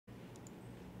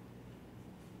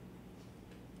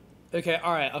Okay,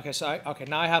 alright, okay, so okay,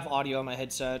 now I have audio on my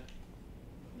headset.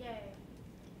 Yay.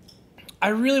 I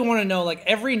really want to know, like,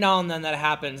 every now and then that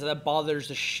happens, that bothers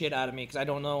the shit out of me, because I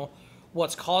don't know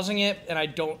what's causing it, and I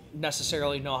don't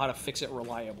necessarily know how to fix it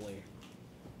reliably.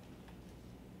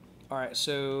 Alright,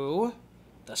 so...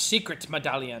 the secret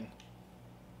medallion.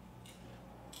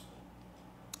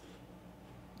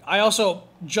 I also,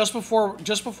 just before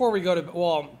we go to,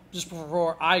 well, just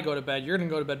before I go to bed, you're gonna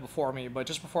go to bed before me, but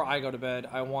just before I go to bed,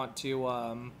 I want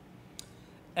to,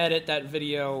 edit that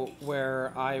video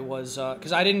where I was,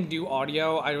 because I didn't do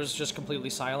audio, I was just completely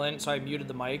silent, so I muted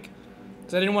the mic,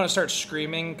 because I didn't want to start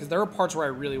screaming, because there were parts where I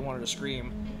really wanted to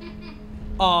scream.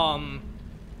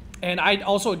 And I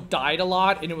also died a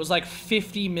lot, and it was like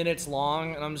 50 minutes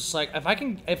long, and I'm just like,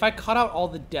 if I cut out all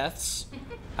the deaths,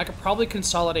 I could probably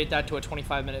consolidate that to a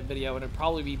 25-minute video, and it'd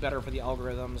probably be better for the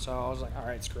algorithm, so I was like,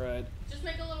 alright, screw it. Just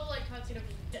make a little, like, cutscene of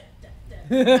death, death,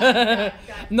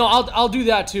 death. No, I'll do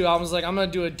that too. I was like, I'm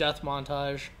gonna do a death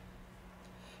montage.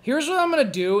 Here's what I'm gonna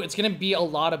do. It's gonna be a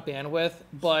lot of bandwidth,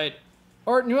 but...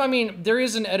 or, no, I mean, there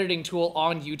is an editing tool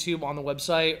on YouTube, on the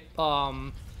website.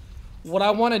 What I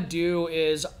want to do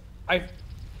is...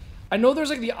 I know there's,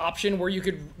 like, the option where you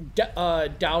could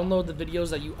download the videos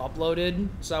that you uploaded,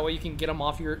 so that way you can get them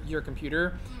off your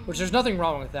computer, which there's nothing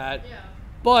wrong with that. Yeah.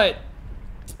 But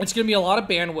it's going to be a lot of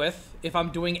bandwidth if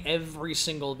I'm doing every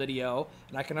single video,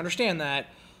 and I can understand that.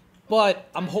 But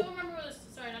I'm hoping... I still remember this,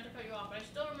 sorry, not to cut you off, but I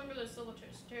still remember the silver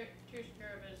tier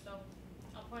Scarab is, so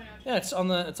I'll point out. Yeah, it's on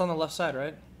the left side,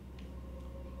 right?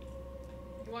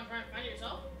 You want to try and find it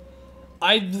yourself?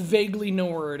 I vaguely know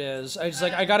where it is. I just,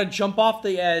 like, I gotta jump off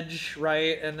the edge,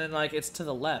 right? And then, like, it's to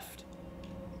the left.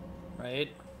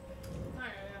 Right? Kinda,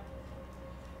 yeah.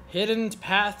 Hidden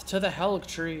path to the Helic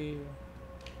Tree.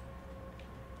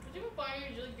 The thing about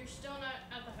you, you're still not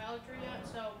at the Helic Tree yet,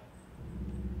 so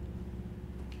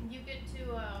you get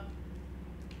to,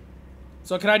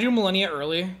 So can I do Millennia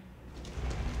early?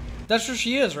 That's where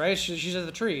she is, right? She's at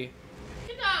the tree.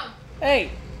 get down!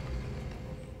 Hey!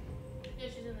 Yeah,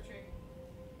 she's in the tree.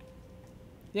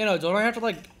 You know, don't I have to,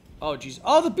 like... oh, jeez.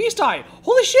 Oh, the beast eye!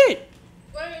 Holy shit!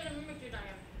 Wait, wait, let me make you die.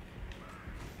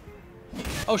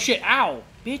 Oh, shit. Ow!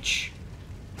 Bitch.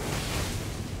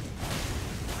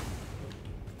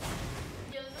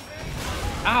 Yeah, this is very...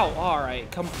 Ow.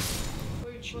 Alright. Come...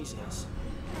 Where you supposed to go. Jesus.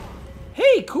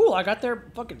 Hey, cool. I got their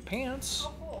fucking pants.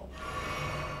 Oh, cool.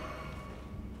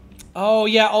 Oh,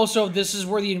 yeah. Also, this is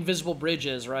where the invisible bridge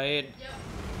is, right? Yep.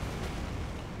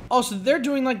 Oh, so they're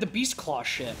doing, like, the beast claw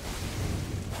shit.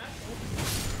 That's cool.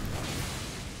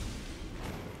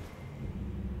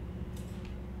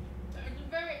 It's a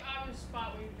very obvious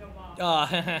spot where you jump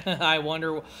off. I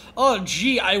wonder... oh,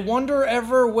 gee. I wonder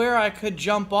ever where I could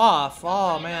jump off.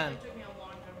 Oh, man. It took me a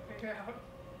long time to figure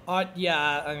out.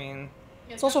 Yeah, I mean...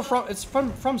 Yeah, it's also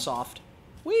jump from Soft.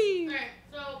 Whee! Alright,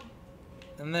 so...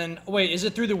 And then... wait, is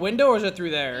it through the window or is it through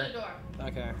through there? the door.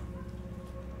 Okay.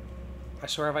 I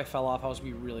swear if I fell off, I was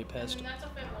gonna be really I pissed. mean, that's a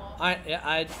fit wall.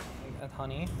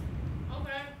 Honey.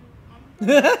 Okay.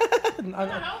 No, I'm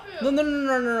gonna help you.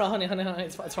 no, honey,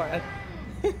 it's fine.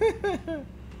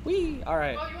 Wee,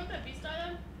 alright. Oh, you want that beast eye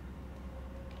then?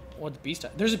 What, the beast?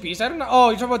 There's a beast? I don't know. Oh,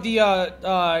 you're talking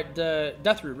about the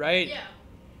death route, right? Yeah.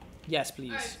 Yes,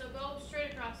 please. Alright, so go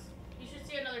straight across. You should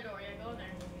see another door. Yeah, go in there.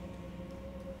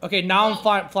 Okay, now Well,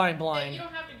 I'm flying You blind.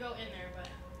 don't have to go in there, but...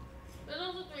 there's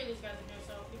also 3 of these guys in here,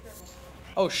 so be careful.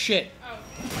 Oh, shit. Oh.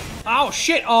 Oh,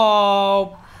 shit!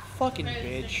 Oh, fucking Right,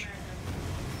 it's bitch. America.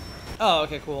 Oh,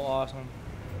 okay, cool, awesome.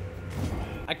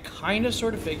 I kind of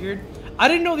sort of figured. I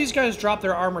didn't know these guys dropped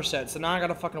their armor sets, so now I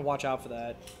gotta fucking watch out for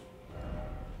that.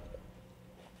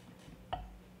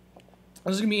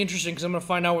 This is gonna be interesting because I'm gonna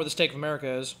find out where the Stake of America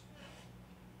is.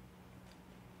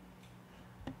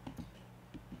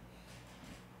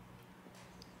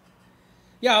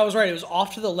 Yeah, I was right. It was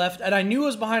off to the left, and I knew it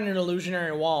was behind an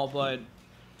illusionary wall, but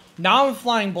now I'm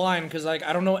flying blind because, like,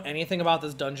 I don't know anything about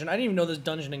this dungeon. I didn't even know this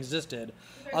dungeon existed.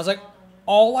 I was like,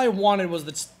 all I wanted was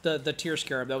the tier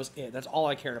Scarab. That was it. That's all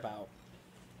I cared about.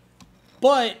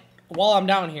 But while I'm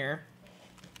down here,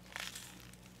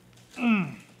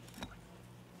 I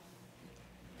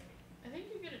think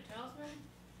you get a talisman.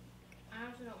 I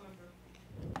actually don't remember.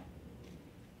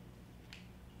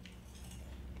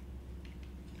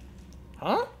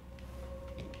 huh?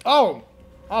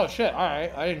 Oh shit! All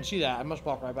right, I didn't see that. I must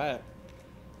walk right by it.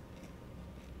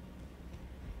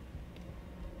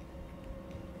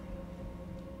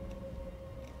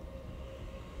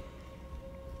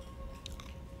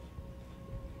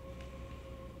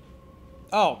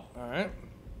 Oh, alright.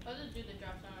 I'll just do the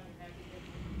drop down on your head.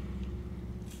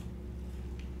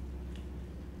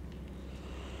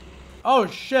 Oh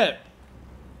shit!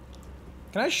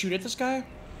 Can I shoot at this guy?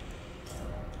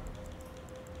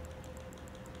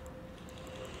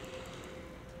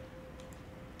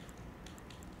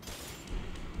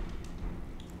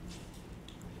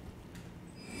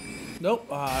 Nope.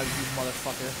 Ah, you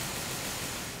motherfucker.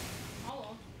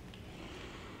 Hello.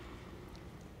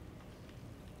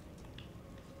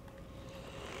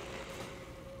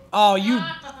 Oh, you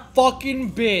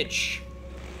fucking bitch.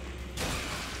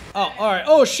 Oh, alright.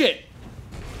 Oh, shit.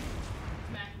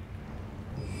 Smack.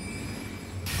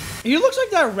 He looks like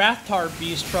that Rathtar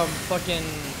beast from fucking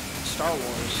Star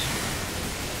Wars.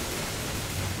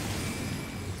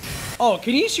 Oh,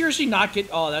 can he seriously not get...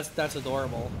 Oh, that's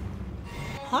adorable.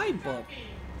 Hi, bud.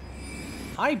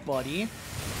 Hi, buddy.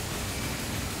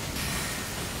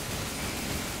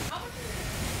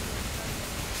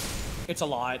 It's a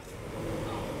lot.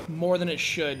 More than it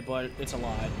should, but it's a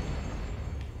lot.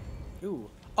 Ooh.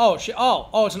 Oh, shit.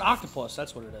 Oh, it's an octopus.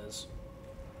 That's what it is.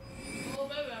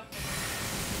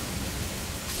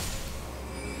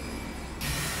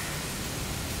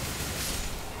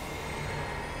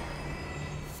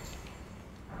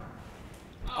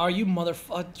 Are you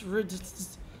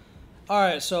motherfucker?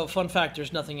 Alright, so fun fact,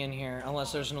 there's nothing in here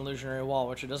unless there's an illusionary wall,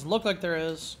 which it doesn't look like there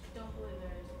is. Don't believe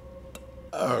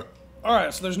there is.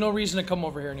 Alright, so there's no reason to come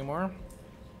over here anymore.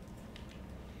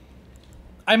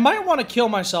 I might want to kill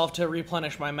myself to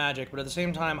replenish my magic, but at the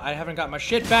same time, I haven't got my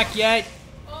shit back yet.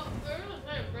 Oh, there was a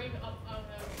kind of bring up out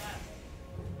of that.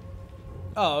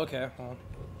 Oh, okay. Well.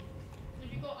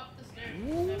 Did you go up the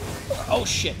stairs? Oh,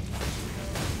 shit.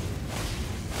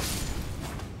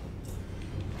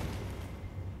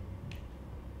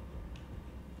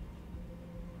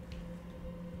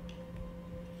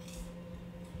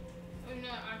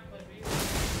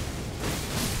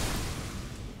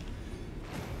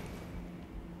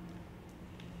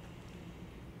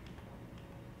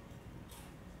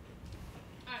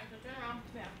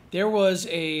 There was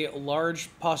a large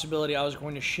possibility I was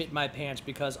going to shit my pants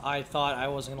because I thought I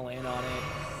wasn't going to land on it.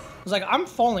 I was like, I'm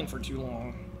falling for too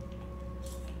long.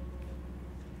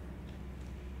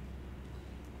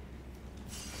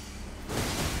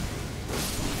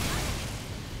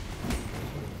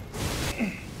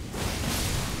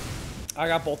 I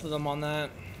got both of them on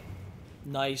that.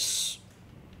 Nice.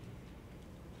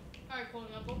 Alright, cool.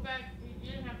 Now go back. You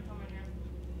didn't have to come in here.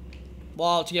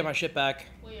 Well, to get my shit back.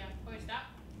 Well, yeah. Okay, stop.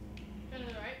 Turn to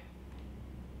the right.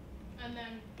 And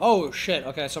then... Oh, shit.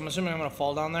 Okay, so I'm assuming I'm going to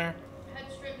fall down there. Head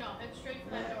straight. No, head straight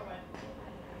for that doorway.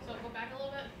 So go back a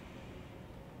little bit.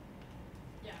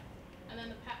 Yeah. And then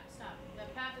the path... Stop.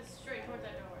 The path is straight towards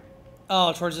that doorway.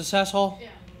 Oh, towards this asshole? Yeah.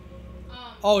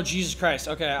 Oh, Jesus Christ.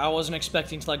 Okay, I wasn't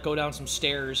expecting to, like, go down some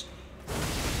stairs. I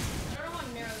don't know how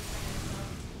narrow this thing is,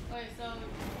 though. Okay, so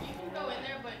you can go in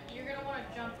there, but you're going to want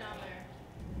to jump down there.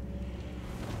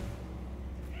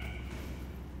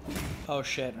 Oh,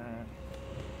 shit. All right.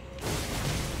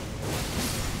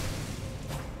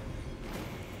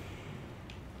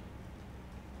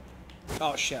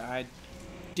 Oh, shit. I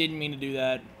didn't mean to do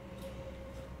that.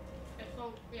 Okay,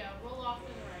 so, yeah, roll off to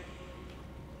the right.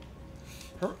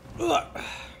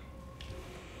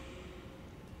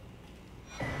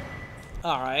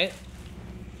 Alright.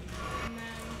 And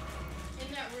then,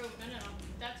 in that room, no,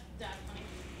 that's funny.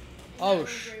 In Oh, that room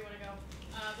where you want to go.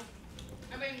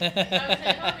 I mean, I would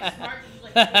say probably smart to just,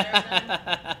 like, there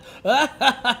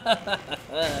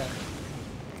then.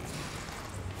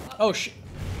 Oh, shit.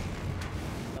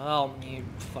 Oh, you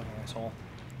fucking asshole.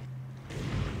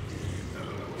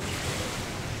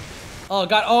 Oh,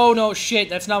 God. Oh, no, shit.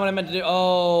 That's not what I meant to do.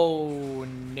 Oh,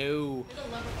 no.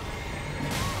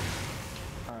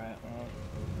 Alright, well.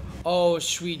 Oh,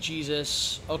 sweet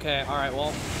Jesus. Okay, alright,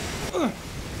 well.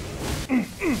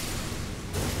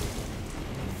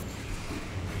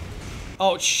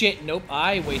 Oh, shit. Nope,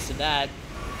 I wasted that.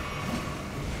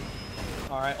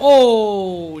 Alright.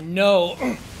 Oh,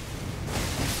 no.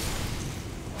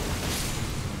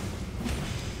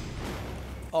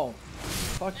 Oh,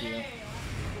 fuck you.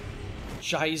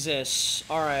 Jesus.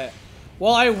 Alright.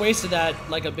 Well, I wasted that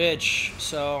like a bitch,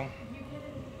 so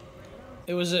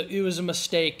it was a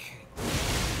mistake.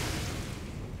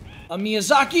 A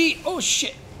Miyazaki. Oh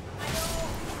shit.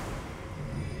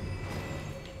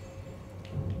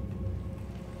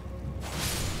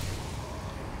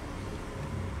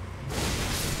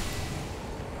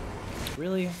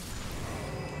 Really?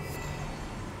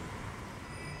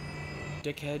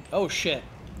 Dickhead. Oh shit.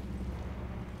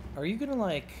 Are you gonna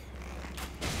like...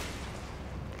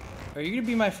 Are you gonna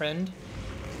be my friend?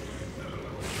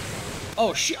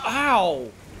 Oh shit!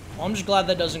 Ow! Well, I'm just glad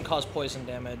that doesn't cause poison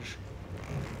damage.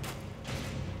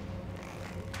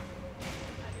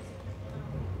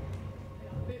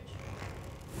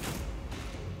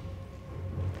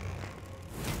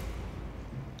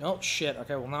 Oh, shit.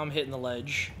 Okay, well, now I'm hitting the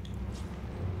ledge.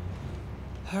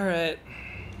 Alright.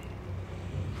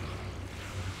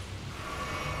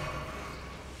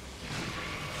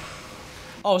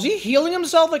 Oh, is he healing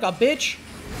himself like a bitch?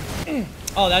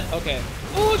 Oh, that... Okay.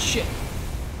 Oh, shit.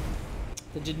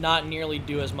 That did not nearly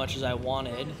do as much as I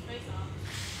wanted.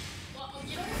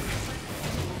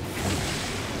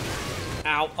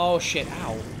 Ow. Oh, shit.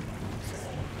 Ow.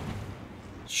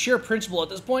 Sheer principle at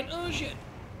this point. Oh, shit.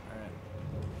 Alright.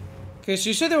 Okay, so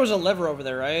you said there was a lever over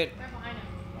there, right? Right behind him.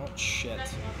 Oh, shit.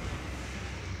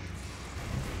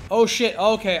 Oh, shit.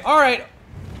 Okay. Alright.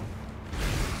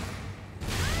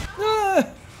 Ah.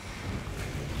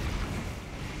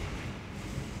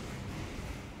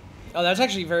 Oh, that's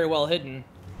actually very well hidden.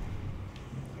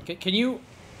 Can you...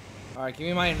 Alright, give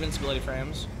me my invincibility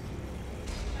frames.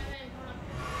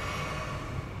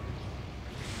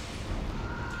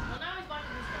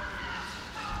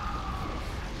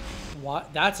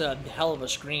 What? That's a hell of a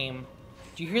scream.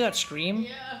 Do you hear that scream?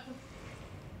 Yeah.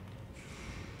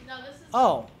 No, this is...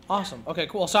 Oh, awesome. Okay,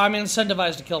 cool. So I'm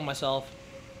incentivized to kill myself.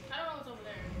 I don't know what's over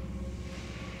there.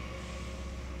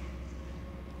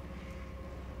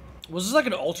 Was this like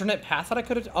an alternate path that I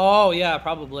could have... Oh, yeah,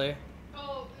 probably.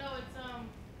 Oh, no, it's,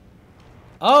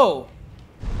 Oh!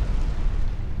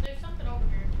 there's something over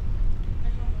here. I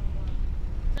don't know what.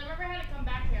 So I remember I had to come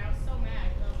back here. I was so mad.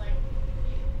 I was like...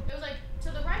 It was like, to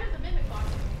the right of the mimic boss.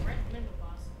 Right of the mimic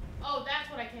boss. Oh, that's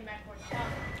what I came back for.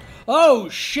 Oh,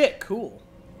 shit, cool.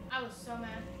 I was so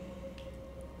mad.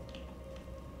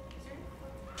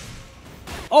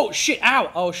 Oh, shit,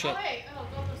 ow! Oh, shit. Oh, hey, oh,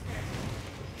 go up the stairs.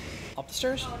 Up the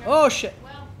stairs? Oh, never Oh, mind. shit.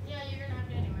 Well, yeah, you're gonna have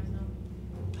to anyway, so.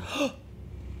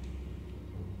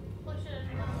 Oh, shit, I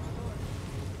didn't know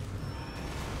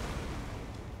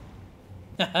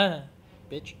the door. Haha.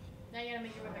 Bitch. Now you gotta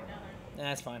make your way back down there.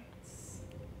 That's fine.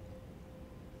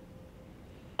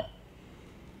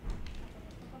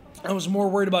 I was more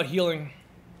worried about healing.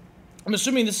 I'm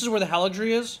assuming this is where the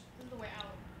Haligtree is? This is the way out.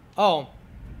 Oh.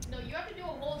 No, you have to do a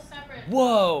whole separate...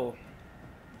 Whoa.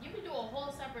 You can do a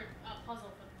whole separate puzzle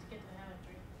to get to the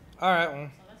Haligtree. Alright, well.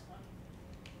 So that's fun.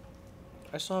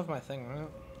 I still have my thing, right?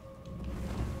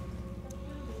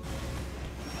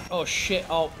 Oh, shit.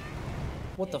 Oh.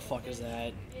 What the fuck is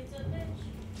that? It's a bitch.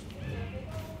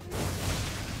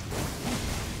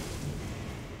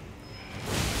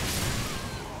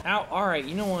 Ow, alright,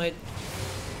 you know what?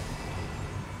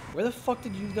 Where the fuck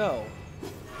did you go?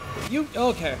 You,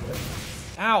 okay.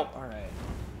 Ow, alright.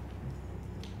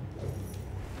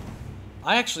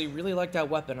 I actually really like that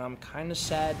weapon. I'm kind of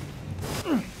sad.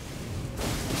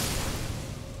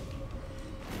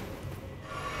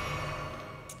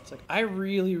 It's like, I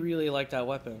really, really like that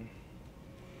weapon.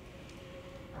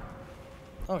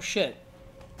 Oh, shit.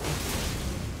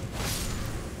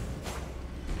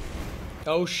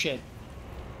 Oh, shit.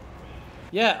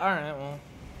 Yeah, alright, well.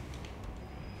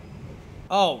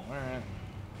 Oh, alright.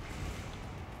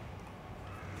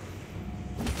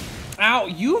 Ow,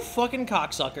 you fucking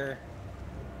cocksucker.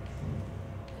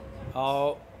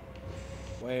 Oh.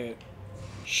 Wait.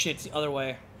 Shit, it's the other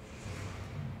way.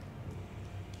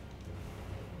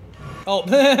 Oh.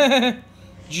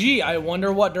 Gee, I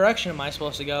wonder what direction am I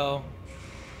supposed to go?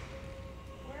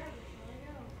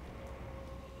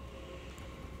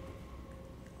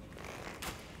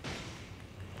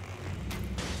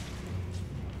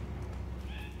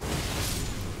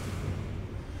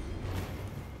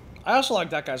 I also like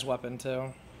that guy's weapon,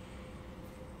 too.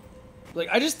 Like,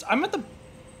 I'm at the...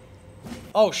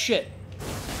 Oh, shit.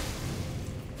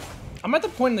 I'm at the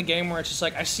point in the game where it's just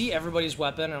like, I see everybody's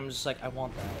weapon, and I'm just like, I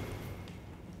want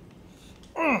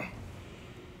that.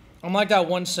 I'm like that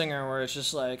one singer where it's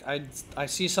just like, I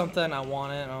see something, I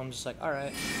want it, and I'm just like,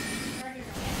 alright.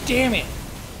 Damn it!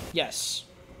 Yes.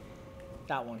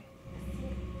 That one.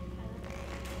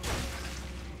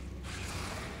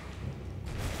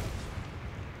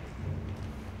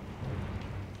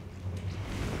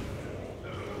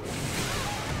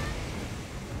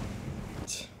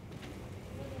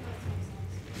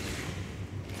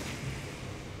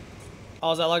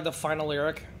 Oh, is that like the final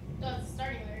lyric? No, it's the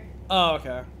starting lyric. Oh,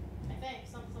 okay. I think,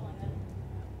 something like that.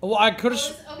 Well, I could have...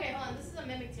 Okay, hold on, this is a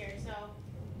mimic tier, so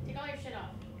take all your shit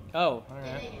off. Oh, Get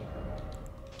alright. naked.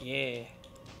 Yeah.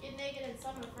 Get naked and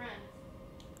summon a friend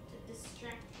to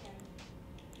distract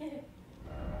him.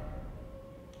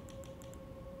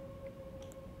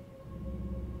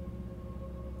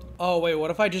 Oh, wait,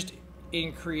 what if I just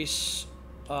increase...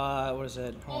 what is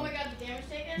it? Oh my god, the damage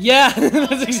taken? Yeah,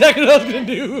 that's exactly what I was gonna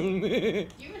do. You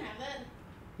even have that?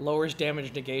 Lowers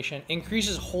damage negation.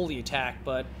 Increases holy attack,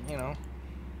 but, you know.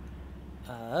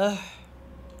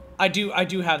 I do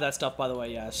have that stuff, by the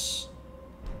way, yes.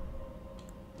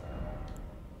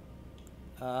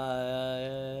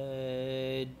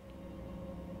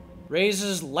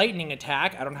 Raises lightning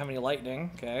attack. I don't have any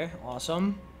lightning. Okay,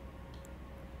 awesome.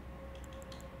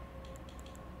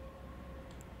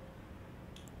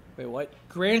 Wait, what?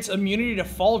 Grants immunity to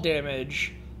fall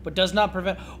damage, but does not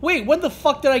prevent... Wait, when the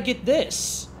fuck did I get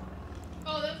this?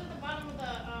 Oh, that's at the bottom of the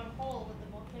hole with the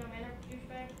volcano mana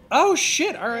douchebag. Oh,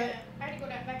 shit, alright. Yeah, I had to go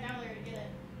back down there to get it.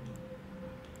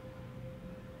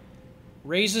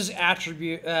 Raises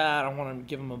attribute... I don't want to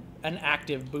give him an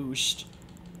active boost.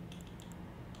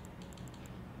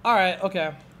 Alright,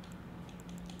 okay.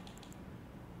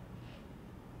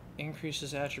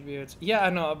 Increases attributes. Yeah, I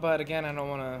know, but again, I don't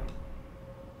want to...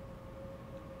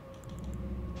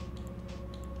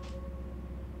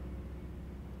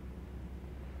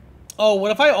 Oh,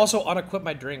 what if I also unequip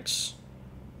my drinks?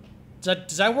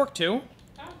 Does that work too?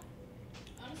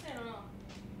 Honestly, I don't know.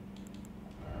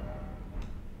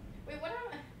 Wait, what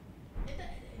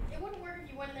it wouldn't work if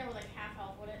you went in there with like half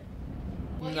health, would it?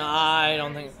 Well, nah, I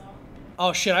don't think... So.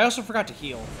 Oh shit, I also forgot to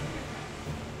heal.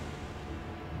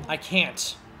 I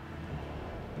can't.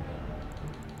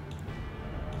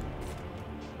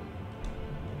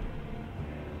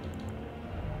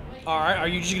 Alright, are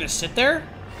you just gonna sit there?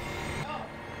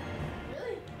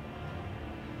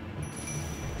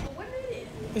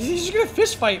 He's just gonna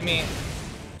fist fight me.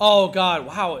 Oh god,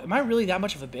 wow. Am I really that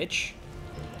much of a bitch?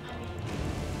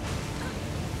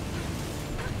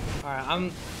 Alright,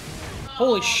 I'm...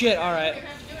 Holy shit, alright.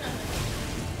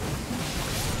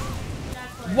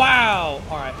 Wow!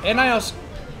 Alright, and I also...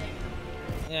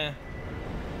 Yeah.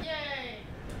 Yay!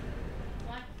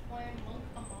 Black Flame Monk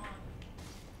Amon.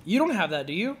 You don't have that,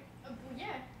 do you? Yeah.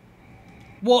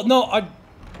 Well, no,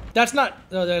 that's not...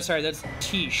 Oh, sorry, that's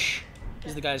Tish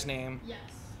is the guy's name. Yes.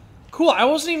 Cool, I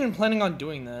wasn't even planning on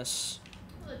doing this.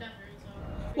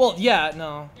 Well, yeah,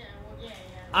 no. Yeah, well,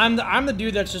 yeah. I'm the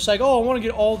dude that's just like, oh, I want to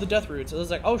get all the death roots. I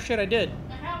was like, oh shit, I did.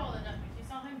 I have all the death roots. You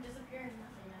saw him disappear in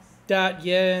nothingness. That,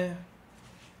 yeah.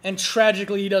 And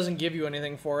tragically, he doesn't give you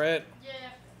anything for it. Yeah.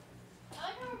 I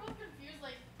like how we're both confused.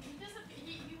 Like,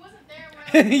 he wasn't there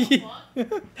when I was like,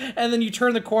 what? And then you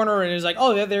turn the corner and he's like,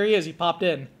 oh, there he is. He popped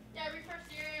in. Yeah, we refreshed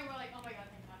the area and we're like, oh my god,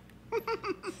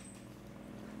 thank god.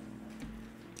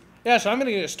 Yeah, so I'm gonna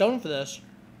get a stone for this.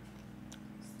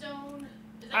 Stone.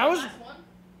 Is that the last one?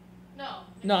 No.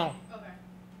 No. Okay.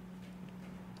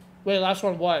 Wait, last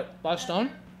one what? Last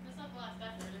stone? That's not the last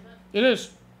death root, is it? It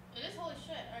is. It is? Holy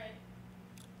shit, alright.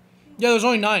 Yeah, there's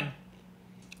only 9.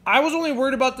 I was only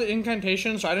worried about the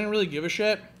incantation, so I didn't really give a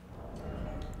shit.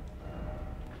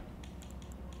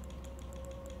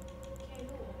 Okay,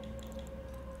 cool.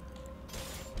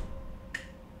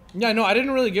 Yeah, no, I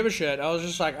didn't really give a shit. I was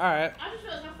just like, alright. I just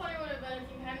realized how funny it would have been if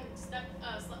you hadn't slept.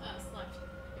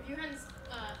 If you hadn't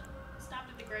stopped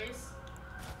at the Grace,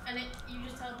 and you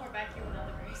just teleport back here without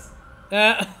the Grace.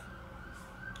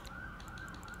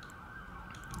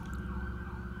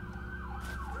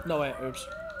 No, wait, oops.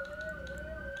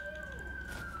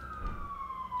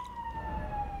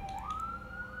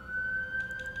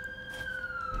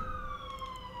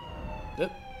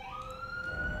 Yep.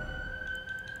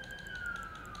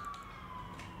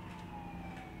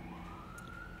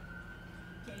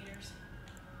 Gators.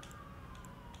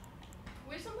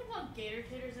 We have something called Gator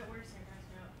Taters at work, Sam guys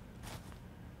know.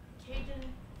 Cajun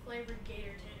flavored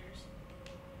Gator Taters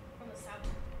from the South.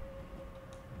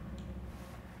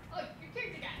 Oh, your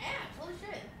character got abs. Holy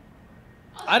shit.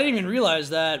 Oh, I didn't even realize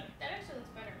that. That actually looks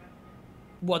better.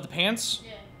 What, the pants?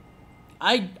 Yeah.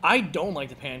 I don't like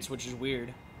the pants, which is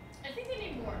weird. I think they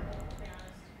need more, to be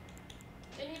honest.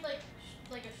 They need like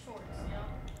a shorts, you know?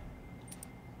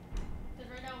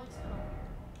 Because right now it looks kind of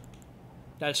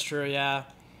weird. That's true, yeah.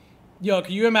 Yo,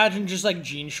 can you imagine just like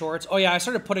jean shorts? Oh yeah, I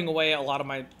started putting away a lot of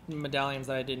my medallions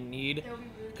that I didn't need. That would be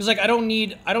really Cause like I don't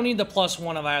need the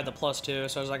 +1 if I have the +2.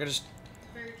 So I was like, very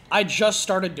true. I just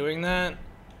started doing that.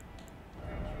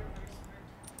 Very true, very smart.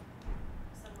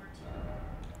 Somewhere too.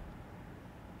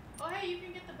 Oh hey, you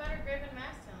can get the better Graven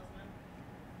Mass Tails, man.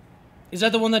 Is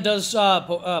that the one that does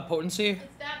potency?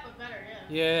 It's that, but better,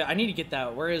 yeah. Yeah, I need to get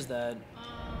that. Where is that?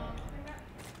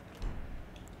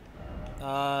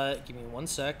 Give me 1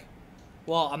 sec.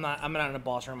 Well, I'm not in a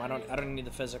boss room. I don't need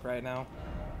the physic right now.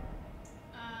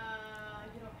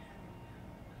 You don't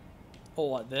have Oh,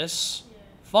 what, this? Yeah.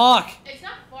 Fuck! It's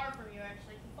not far from you,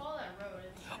 actually. You can follow that road.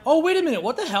 Oh, wait a minute.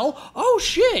 What the hell? Oh,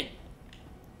 shit!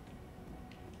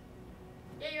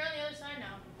 Yeah, you're on the other side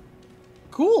now.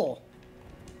 Cool.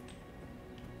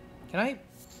 Can I?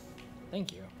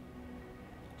 Thank you.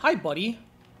 Hi, buddy.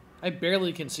 I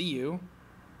barely can see you.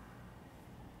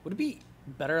 Would it be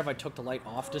better if I took the light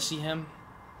off to see him?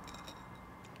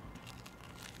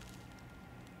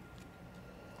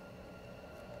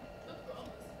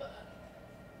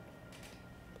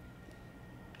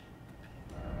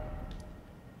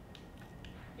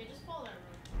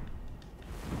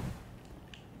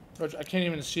 Which I can't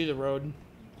even see the road. You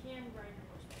can ride your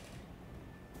horse.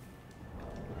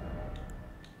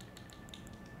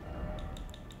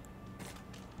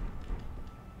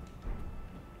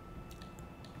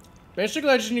 Basically,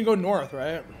 I just need to go north,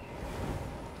 right? Where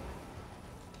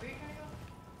are you trying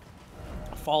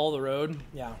to go? Follow the road.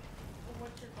 Yeah. Well,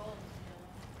 what's your goal?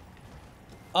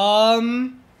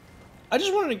 I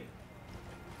just wanted to...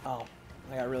 Oh,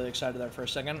 I got really excited there for a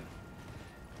second.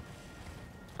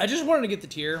 I just wanted to get the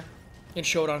tier and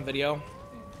show it on video.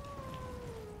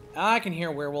 I can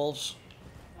hear werewolves.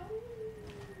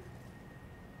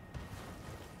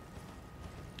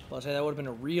 Well, I'll say that would have been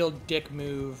a real dick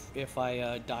move if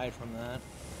I died from that.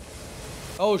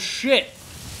 Oh, shit!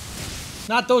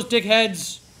 Not those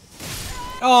dickheads!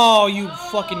 Oh, you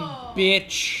fucking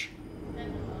bitch.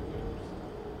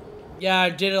 Yeah, I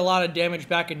did a lot of damage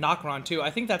back in Nocron, too. I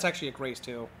think that's actually a grace,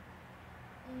 too.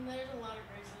 There's a lot of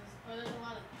graces. Or there's a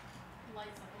lot of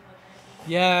lights that look like graces.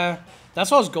 Yeah, that's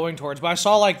what I was going towards, but I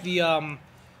saw, like, the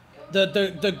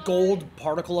gold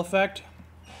particle effect.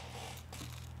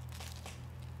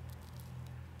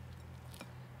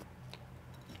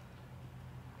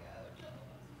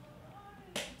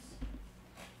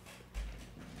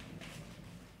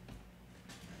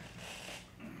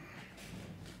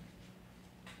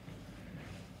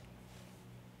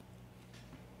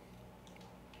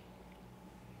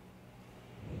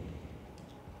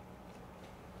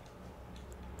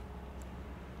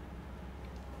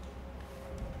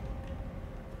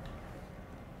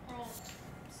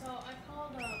 So I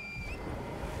called the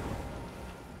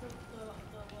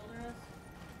wilderness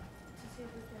to see if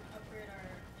we can upgrade our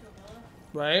to a villa.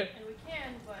 Right? And we can,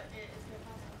 but it is going to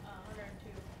cost $102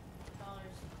 to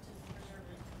reserve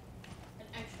it. An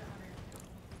extra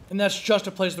 $102. And that's just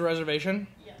to place the reservation?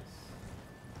 Yes.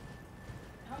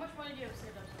 How much money do you have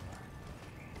saved up so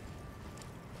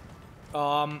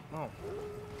far?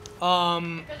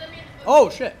 Because I mean, oh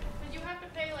shit. But you have to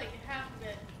pay like half of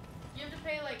it. You have to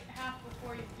pay like half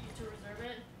before you to reserve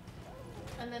it,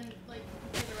 and then like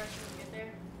pay the rest when you get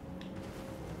there.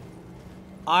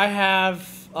 I have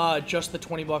just the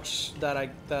 $20 that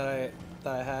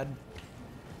I had.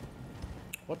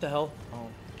 What the hell? Oh.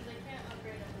 Because I can't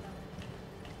upgrade it without.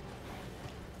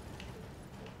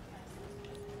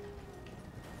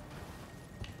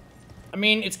 I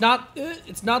mean, it's not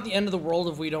the end of the world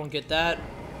if we don't get that.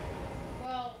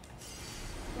 Well,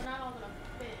 we're not all gonna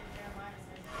fit in Jeremiah's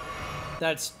head.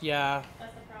 That's, yeah.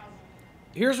 That's the problem.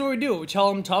 Here's what we do. We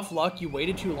tell them tough luck, you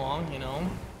waited too long, you know?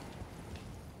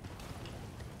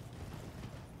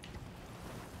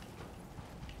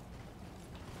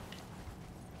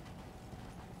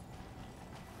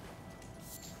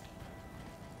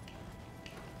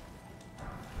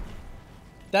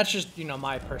 That's just, you know,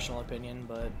 my personal opinion,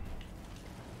 but...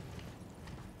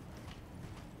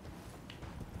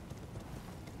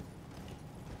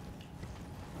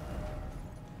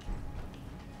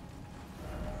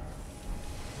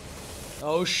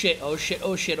 Oh shit, oh shit,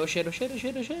 oh shit, oh shit, oh shit, oh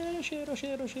shit, oh shit, oh shit, oh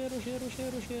shit, oh shit, oh shit, oh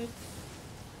shit, oh shit.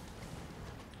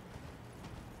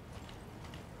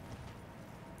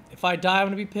 If I die, I'm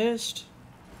gonna be pissed.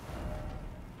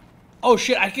 Oh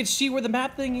shit, I can see where the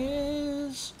map thing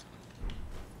is.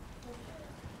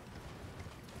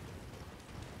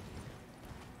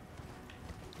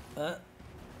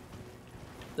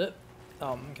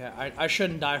 Oh, okay, I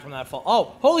shouldn't die from that fall.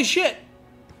 Oh, holy shit!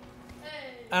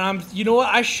 And you know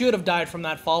what? I should have died from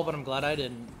that fall, but I'm glad I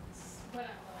didn't.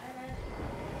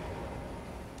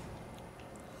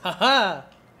 Haha!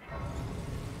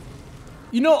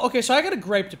 You know, okay, so I got a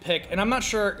grape to pick, and I'm not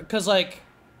sure, because, like...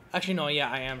 Actually, no, yeah,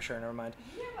 I am sure, never mind.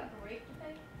 Do you have a grape to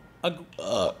pick?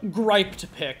 A gripe to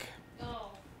pick.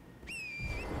 Oh.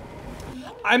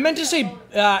 I meant to say,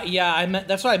 yeah,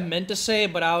 that's what I meant to say,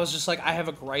 but I was just like, I have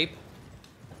a gripe.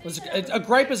 A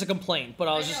gripe is a complaint, but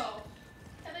I was just... I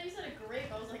thought you said a grape,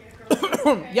 I was like, a grape.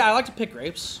 Okay. Yeah, I like to pick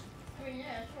grapes. I mean,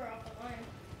 yeah, sure, off the line.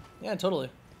 Yeah,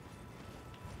 totally.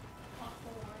 Off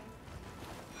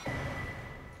the line.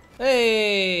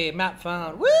 Hey, map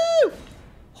found. Woo!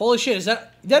 Holy shit, is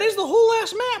that is the whole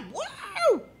ass map?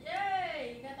 Wow!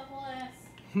 Yay, you got the whole ass.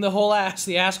 The whole ass,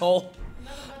 the asshole.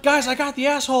 Guys, I got the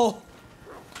asshole.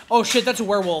 Oh shit, that's a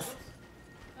werewolf.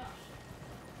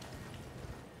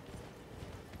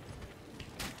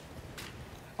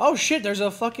 Oh shit, there's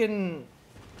a fucking...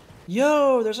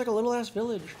 Yo, there's like a little ass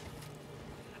village.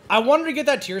 I wanted to get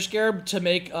that tier scarab to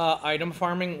make item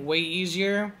farming way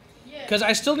easier. Yeah. Because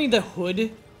I still need the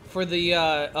hood for the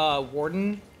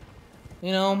warden,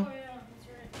 you know? Oh, yeah, that's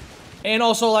right. And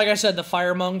also, like I said, the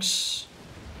fire monks.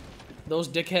 Those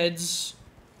dickheads.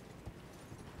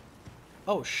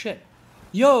 Oh shit.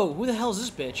 Yo, who the hell is this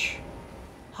bitch?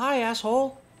 Hi,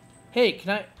 asshole. Hey, can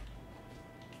I...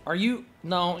 Are you...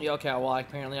 No, yeah, okay, well,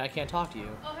 apparently I can't talk to you.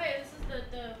 Oh, hey, this is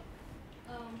the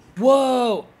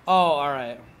Whoa! Oh,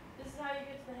 alright. this is how you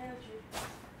get to the hand tree.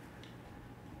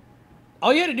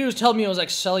 All you had to do was tell me it was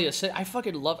like Celia City. I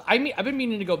fucking love... I've been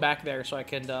meaning to go back there so I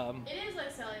can, It is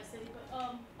like Celia City, but,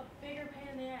 a bigger pain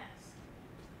in the ass.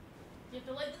 You have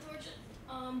to light the torches,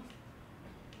 and,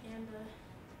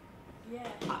 yeah.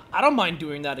 I don't mind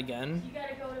doing that again. You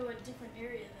gotta go to a different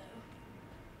area, though.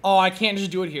 Oh, I can't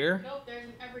just do it here? Nope, there's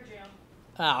an Everjail.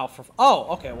 Oh,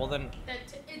 okay, well then...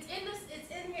 It's in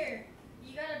here.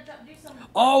 You gotta do something.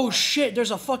 Oh, shit,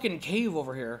 there's a fucking cave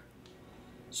over here.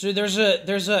 So there's a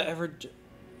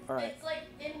Alright. It's like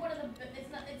in one of the,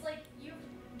 it's like you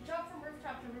jump from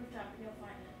rooftop to rooftop and you'll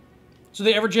find it. So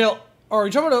the Everjail... Oh, are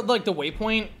you talking about, like, the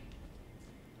waypoint?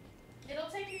 It'll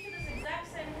take you to this exact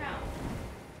same house.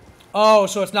 Oh,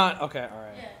 so it's not... Okay,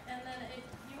 alright. Yeah, and then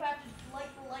you have to light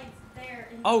the lights there.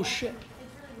 And Oh, shit.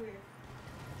 It's really weird.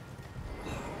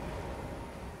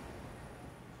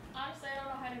 Honestly, I don't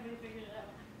know how anybody figured it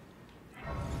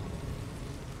out.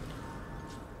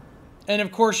 And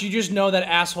of course, you just know that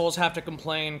assholes have to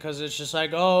complain because it's just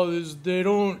like, oh, they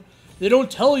don't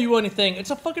tell you anything.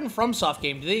 It's a fucking FromSoft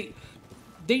game. They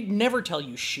never tell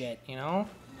you shit, you know?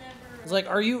 Never. It's like,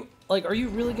 are you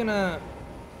really gonna...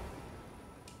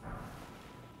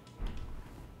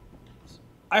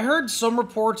 I heard some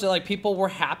reports that like people were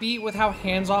happy with how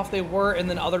hands-off they were, and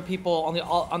then other people on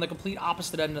the complete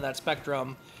opposite end of that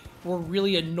spectrum were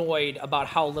really annoyed about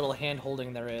how little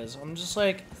hand-holding there is. I'm just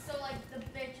like... So like the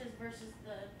bitches versus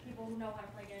the people who know how to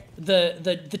play games.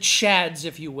 The chads,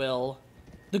 if you will.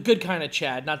 The good kind of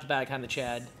Chad, not the bad kind of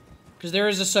Chad. Because there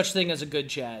is a such thing as a good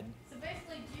Chad. So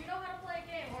basically, do you know how to play a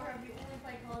game, or have you only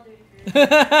played Call of Duty for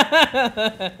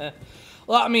your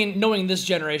Well, I mean, knowing this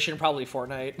generation, probably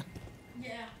Fortnite.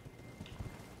 Yeah.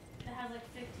 It has like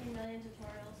 15 million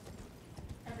tutorials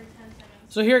every 10 seconds.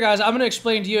 So here, guys, I'm going to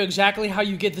explain to you exactly how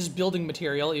you get this building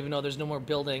material, even though there's no more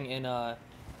building in,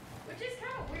 Which is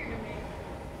kind of weird to me.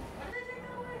 Why did they take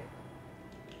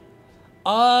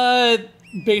that away?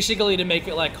 Basically to make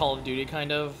it like Call of Duty,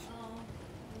 kind of. Oh,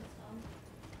 that's dumb.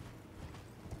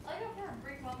 I know for a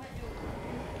brief moment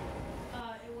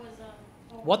it was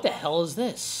What the hell is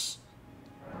this?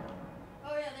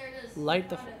 Oh yeah, there it is. Light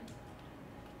the... Found it.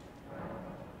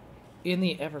 In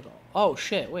the Everglow. Oh,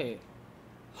 shit, wait.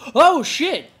 Oh,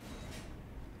 shit!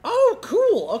 Oh,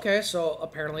 cool! Okay, so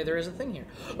apparently there is a thing here.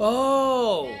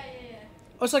 Oh! Yeah.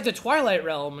 Oh, it's like the Twilight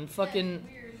Realm and fucking... Yeah, it's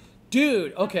weird.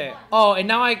 Dude, okay. Oh, and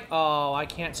now I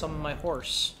can't summon my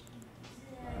horse.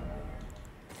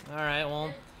 Alright,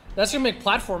 well, that's gonna make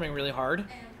platforming really hard.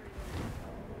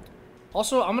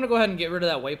 Also, I'm gonna go ahead and get rid of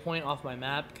that waypoint off my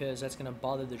map, because that's gonna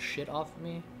bother the shit off of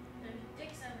me. There's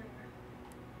dicks everywhere.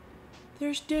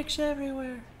 There's dicks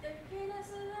everywhere. There's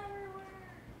penises everywhere.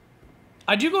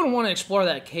 I do go to want to explore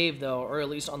that cave, though, or at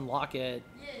least unlock it.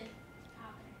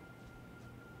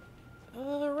 Yeah.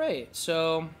 Alright,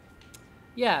 so...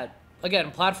 Yeah,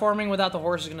 again, platforming without the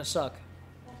horse is gonna suck.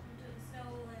 Welcome to the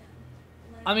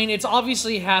Snowland. I mean, it's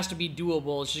obviously has to be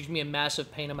doable. It's just gonna be a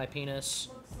massive pain in my penis.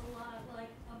 Looks a lot like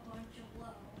a bunch of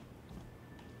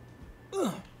low.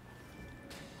 Ugh.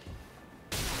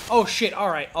 Oh shit,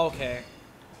 alright, okay.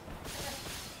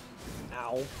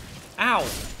 Ow. Ow.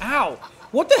 Ow.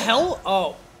 What the hell?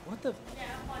 Oh. What the... Yeah,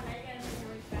 I'm fine. I gotta make your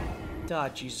way back there. Ah,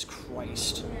 Jesus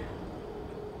Christ. Yeah.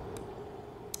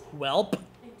 Welp. It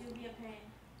do be a pain.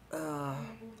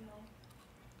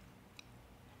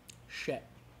 Shit.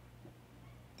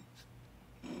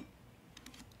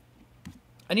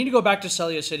 I need to go back to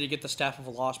Celia City to get the Staff of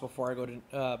Loss before I go to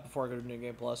New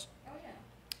Game Plus. Oh yeah.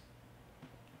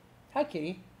 Hi,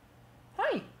 kitty.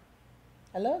 Hi.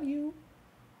 I love you.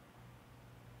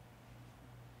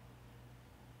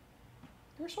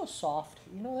 You're so soft.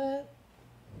 You know that?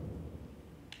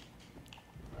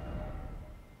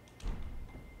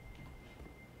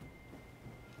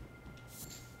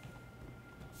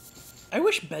 I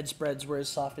wish bedspreads were as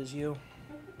soft as you.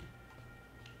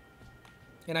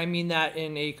 And I mean that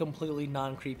in a completely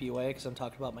non-creepy way, because I'm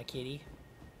talking about my kitty.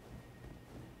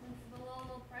 And for the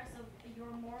low price of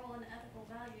your moral and ethical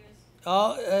values.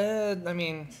 Oh, I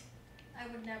mean... I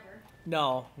would never.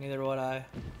 No, neither would I.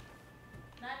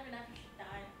 Not even after she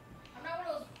died. I'm not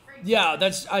one of those freaks. Yeah,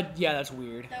 that's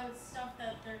weird. That would stuff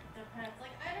their pets.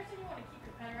 Like, I understand you want to keep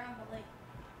your pet around, but like,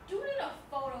 do it in a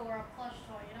photo or a plush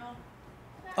toy, you know?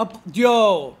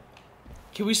 Yo!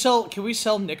 Can we sell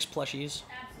Nick's plushies?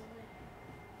 Absolutely.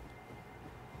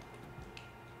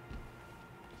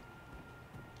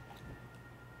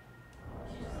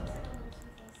 She just looks like a little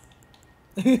toothless.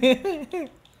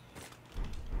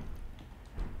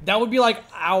 That would be like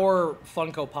our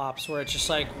Funko Pops, where it's just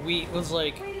like, it was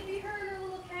like... Wait, it'd be her in her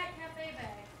little cat cafe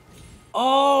bag.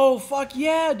 Oh, fuck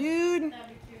yeah, dude! That'd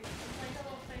be cute. It's like a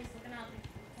little face looking out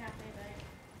the cafe bag.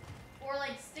 Or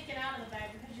like sticking out of the bag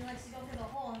because she likes to go through the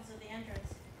hole instead of the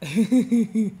entrance.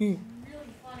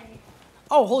 Really funny.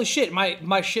 Oh, holy shit,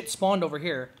 my shit spawned over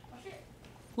here. Oh shit.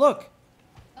 Look.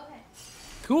 Okay.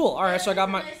 Cool, alright, so I got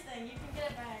my... Nice thing. You can get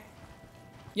it back.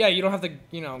 Yeah, you don't have to,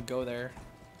 you know, go there.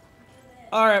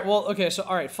 Alright, well, okay, so,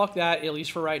 alright, fuck that, at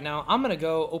least for right now. I'm gonna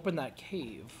go open that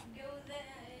cave. Go there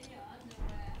in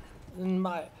your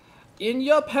underwear. In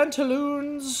your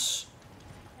pantaloons.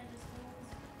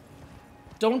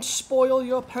 Don't spoil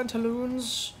your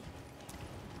pantaloons.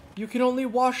 You can only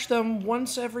wash them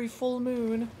once every full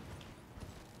moon.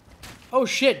 Oh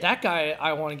shit, that guy,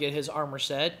 I want to get his armor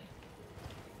set.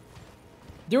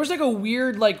 There was like a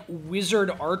weird, like,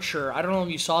 wizard archer. I don't know if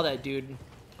you saw that, dude.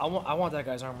 I want that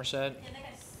guy's armor set. Yeah, that guy's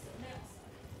they all suck.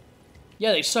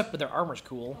 Yeah, they suck, but their armor's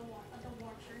cool. The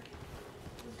watcher.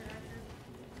 Wizard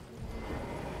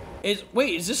archer.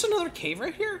 Wait, is this another cave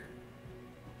right here?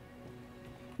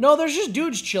 No, there's just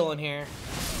dudes chilling here.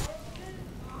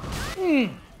 Hmm.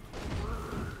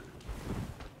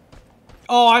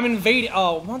 Oh, I'm invading.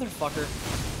 Oh, motherfucker.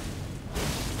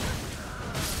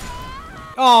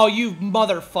 Oh, you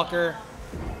motherfucker.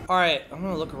 Alright, I'm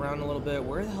gonna look around a little bit.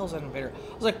 Where the hell's that invader?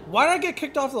 I was like, why did I get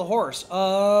kicked off the horse?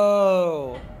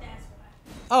 Oh.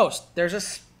 Oh, there's a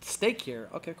stake here.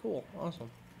 Okay, cool.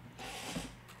 Awesome.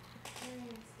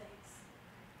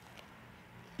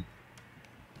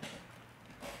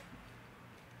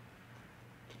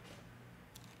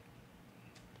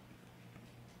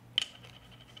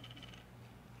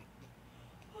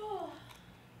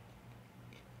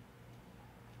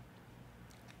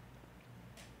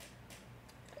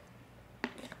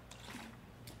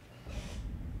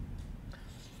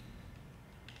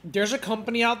 There's a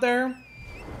company out there, and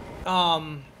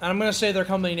I'm gonna say their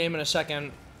company name in a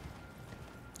second,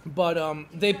 but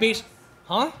they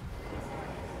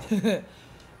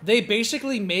they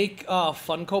basically make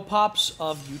Funko Pops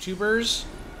of YouTubers,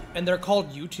 and they're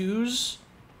called U2s,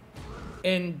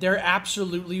 and they're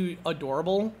absolutely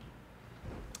adorable.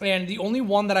 And the only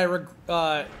one that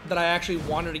I actually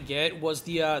wanted to get was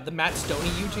the Matt Stoney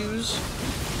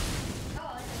U2s.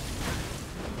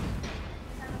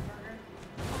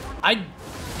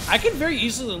 I could very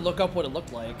easily look up what it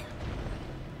looked like.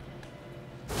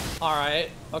 Alright.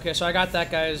 Okay, so I got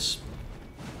that guy's...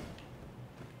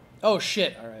 Oh,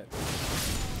 shit. Alright.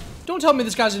 Don't tell me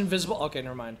this guy's invisible. Okay,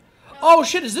 never mind. Oh,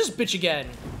 shit, is this bitch again?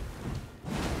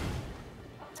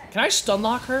 Can I stun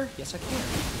lock her? Yes, I can.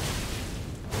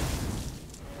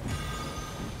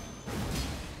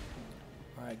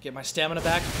 Alright, get my stamina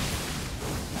back.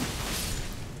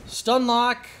 Stun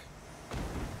lock.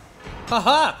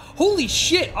 Haha! Holy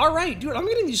shit! Alright, dude, I'm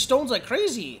getting these stones like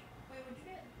crazy. Wait, what'd you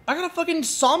get? I got a fucking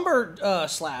somber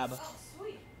slab. Oh,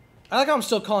 sweet. I like how I'm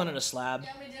still calling it a slab.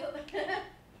 Yeah, me too.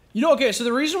 You know, okay, so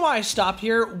the reason why I stopped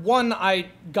here, one, I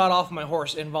got off my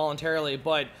horse involuntarily,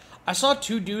 but I saw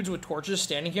two dudes with torches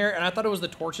standing here, and I thought it was the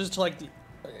torches to, like, the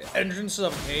entrance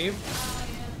of a cave. Oh,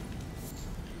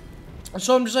 yeah.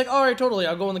 So I'm just like, alright, totally,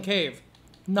 I'll go in the cave.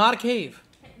 Not a cave.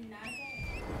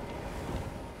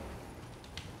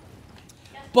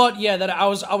 But yeah, that I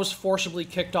was forcibly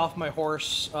kicked off my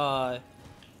horse to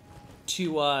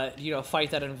you know,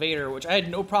 fight that invader, which I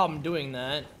had no problem doing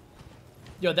that.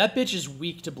 Yo, that bitch is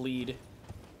weak to bleed.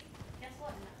 Guess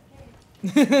what?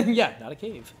 Not a cave. Yeah, not a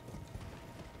cave.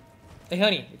 Hey,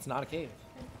 honey, it's not a cave.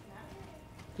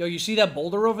 Yo, you see that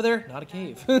boulder over there? Not a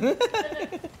cave.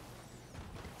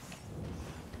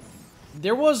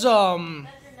 There was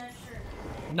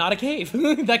not a cave.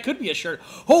 That could be a shirt.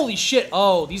 Holy shit.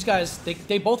 Oh, these guys,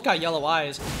 they both got yellow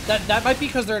eyes. That might be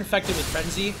because they're infected with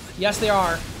frenzy. Yes, they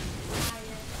are.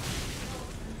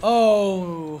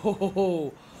 Oh. Ho, ho,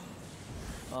 ho.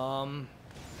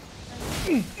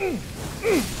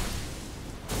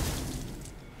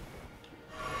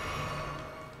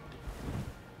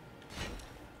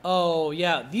 Oh,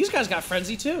 yeah. These guys got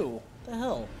frenzy too. What the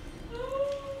hell?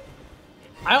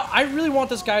 I really want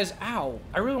this guy's... Ow.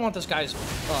 I really want this guy's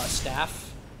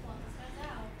staff.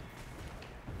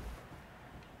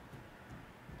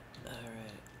 Alright.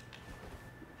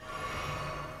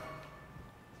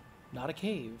 Not a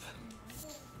cave.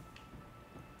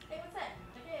 Hey, what's that?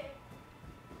 Okay.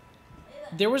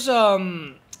 There was,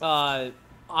 I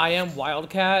Am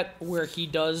Wildcat, where he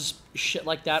does shit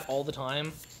like that all the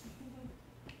time.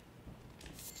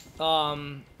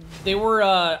 They were,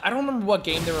 I don't remember what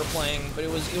game they were playing, but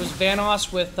it was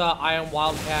Vanoss with, I Am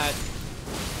Wildcat,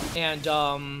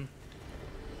 and,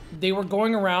 they were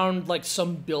going around like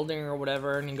some building or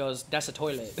whatever, and he goes, "That's a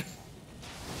toilet."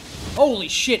 Holy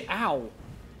shit! Ow.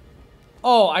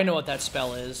 Oh, I know what that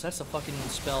spell is. That's the fucking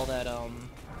spell that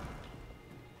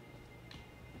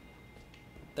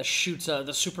that shoots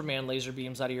the Superman laser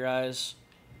beams out of your eyes.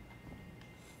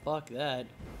 Fuck that.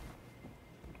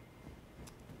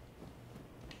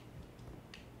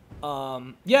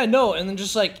 Yeah, no, and then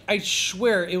just like, I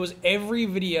swear, it was every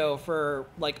video for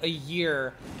like a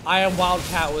year, I Am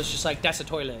Wildcat was just like, "That's a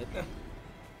toilet."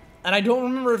 And I don't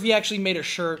remember if he actually made a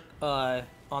shirt on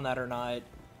that or not.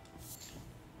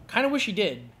 Kind of wish he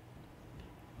did.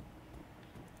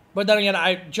 But then again,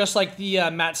 I just like the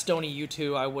Matt Stoney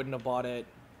U2, I wouldn't have bought it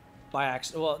by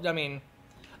accident. Well, I mean,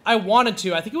 I wanted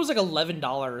to. I think it was like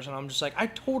 $11, and I'm just like, I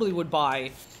totally would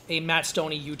buy a Matt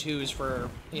Stoney U2s for,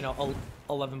 you know,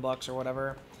 $11 or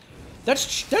whatever.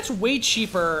 That's way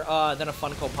cheaper than a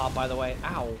Funko Pop, by the way.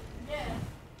 Ow. Yeah.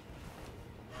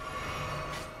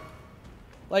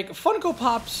 Like, Funko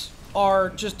Pops are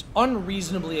just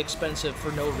unreasonably expensive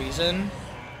for no reason,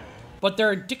 but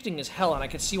they're addicting as hell, and I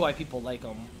can see why people like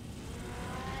them.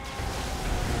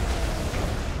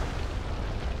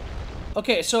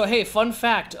 Okay, so hey, fun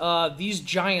fact, these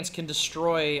giants can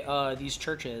destroy these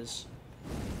churches.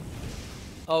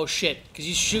 Oh shit, because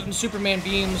he's shooting Superman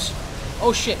beams.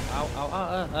 Oh shit. Ow,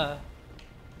 ow,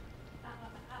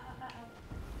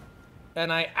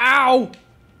 And ow!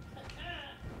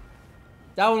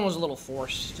 That one was a little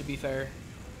forced, to be fair.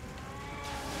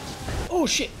 Oh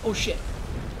shit, oh shit.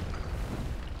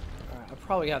 Alright, I'll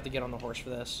probably have to get on the horse for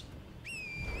this.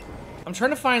 I'm trying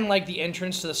to find, like, the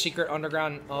entrance to the secret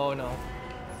underground. Oh no.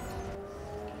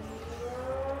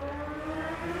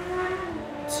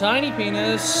 Tiny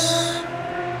penis.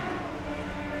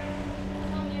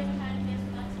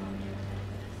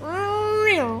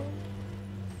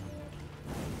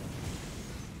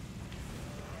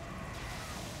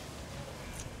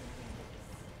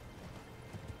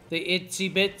 The itsy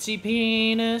bitsy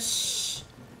penis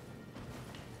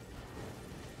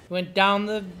went down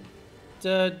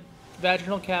the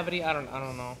vaginal cavity. I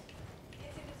don't know.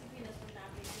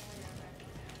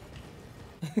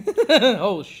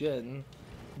 Oh shit.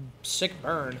 Sick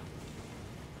burn.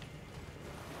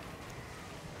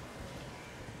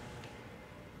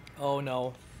 Oh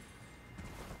no.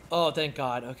 Oh, thank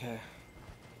God. Okay.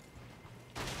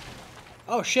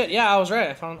 Oh shit. Yeah, I was right.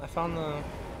 I found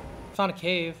a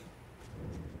cave.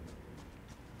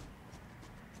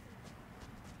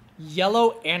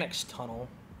 Yelough Anix tunnel.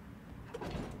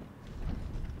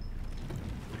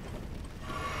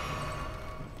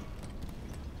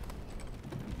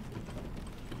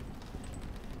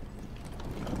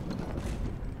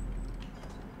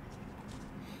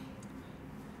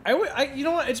 You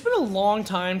know what? It's been a long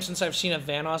time since I've seen a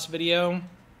Vanoss video.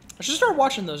 I should start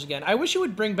watching those again. I wish he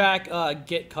would bring back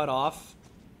Get Cut Off.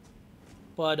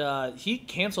 But he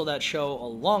canceled that show a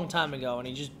long time ago, and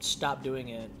he just stopped doing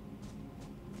it.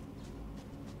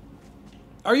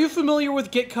 Are you familiar with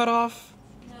Get Cut Off?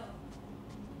 No.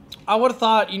 I would have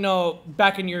thought, you know,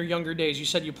 back in your younger days, you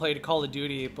said you played Call of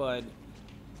Duty, but...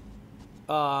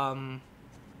 when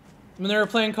they were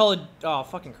playing Call of... Oh,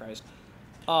 fucking Christ.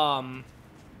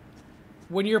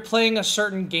 When you're playing a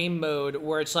certain game mode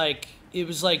where it's like... It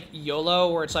was like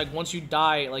YOLO, where it's like, once you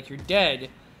die, like, you're dead.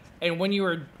 And when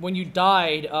you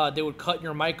died, they would cut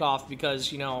your mic off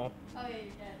because, you know... Oh, yeah, you're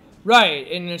dead.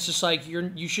 Right, and it's just like,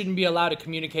 you shouldn't be allowed to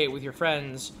communicate with your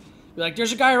friends. Be like,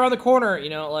 there's a guy around the corner, you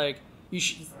know, like, I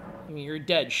mean, you're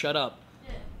dead, shut up.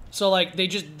 Yeah. So, like,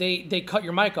 they cut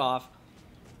your mic off.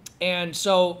 And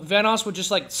so, Vanoss would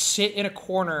just, like, sit in a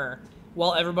corner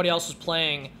while everybody else was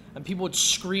playing, and people would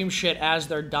scream shit as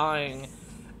they're dying.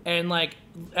 And, like,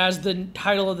 as the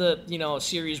title of the, you know,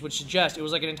 series would suggest, it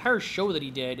was like an entire show that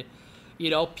he did. You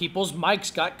know, people's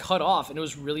mics got cut off, and it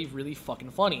was really, really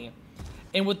fucking funny.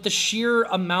 And with the sheer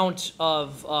amount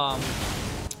of,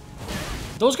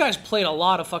 those guys played a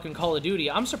lot of fucking Call of Duty.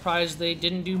 I'm surprised they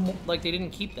didn't do, like, they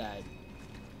didn't keep that.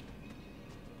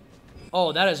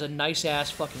 Oh, that is a nice-ass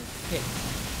fucking hit.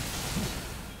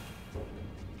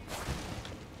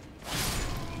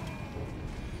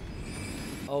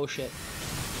 Oh, shit.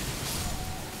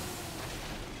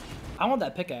 I want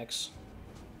that pickaxe.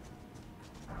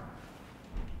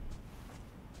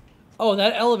 Oh,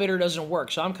 that elevator doesn't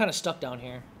work, so I'm kind of stuck down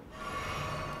here.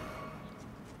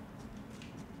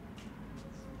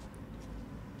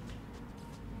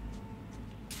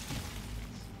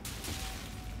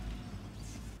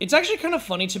 It's actually kind of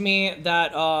funny to me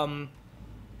that,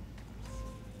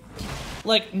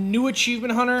 like, new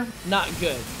Achievement Hunter, not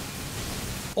good.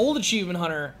 Old Achievement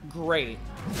Hunter, great.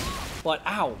 But,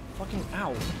 ow. Fucking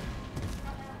ow.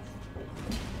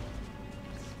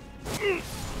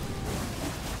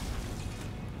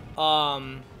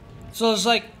 So it's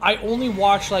like, I only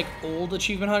watch like old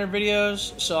Achievement Hunter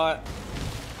videos, so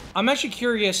I'm actually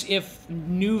curious if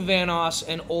new Vanoss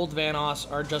and old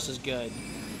Vanoss are just as good.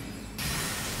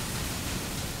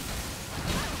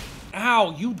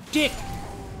 Ow, you dick!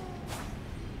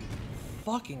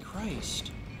 Fucking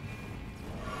Christ.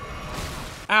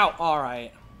 Ow,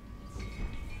 alright.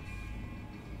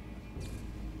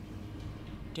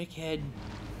 Dickhead.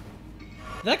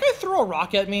 Did that guy throw a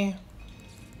rock at me?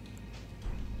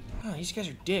 Oh, these guys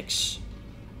are dicks.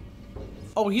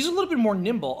 Oh, he's a little bit more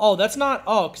nimble. Oh, that's not...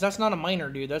 Oh, because that's not a miner,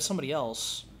 dude. That's somebody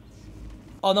else.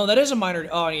 Oh, no, that is a miner.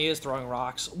 Oh, and he is throwing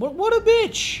rocks. What a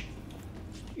bitch!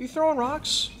 You throwing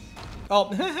rocks? Oh,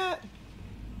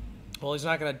 well, he's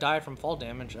not going to die from fall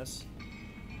damage. That's...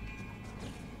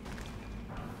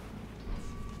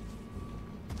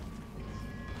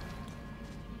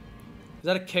 Is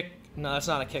that a kick? No, that's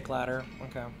not a kick ladder.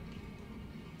 Okay.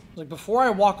 Like, before I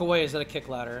walk away, is that a kick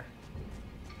ladder?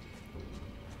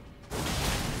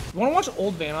 You want to watch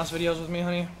old Vanoss videos with me,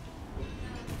 honey?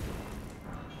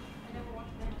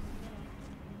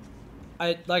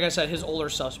 Like I said, his older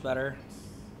stuff's better.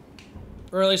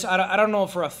 Or at least, I don't know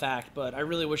for a fact, but I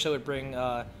really wish they would bring,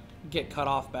 Get Cut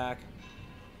Off back.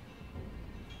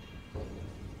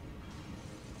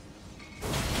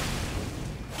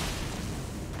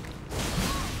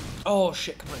 Oh,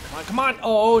 shit, come on, come on, come on!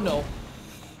 Oh, no.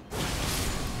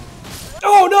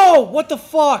 Oh, no! What the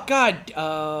fuck? God,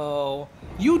 oh.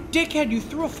 You dickhead, you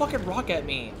threw a fucking rock at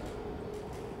me.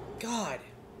 God.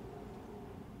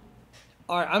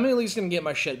 Alright, I'm at least gonna get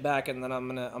my shit back, and then I'm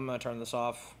gonna turn this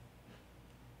off.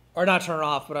 Or not turn it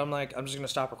off, but I'm just gonna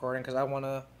stop recording, because I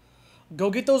wanna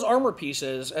go get those armor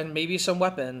pieces, and maybe some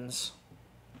weapons.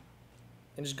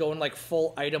 And just go in, like,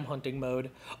 full item hunting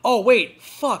mode. Oh, wait!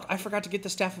 Fuck! I forgot to get the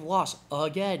Staff of Loss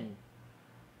again.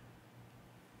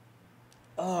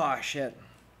 Oh, shit.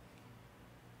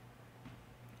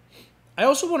 I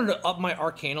also wanted to up my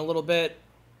Arcane a little bit.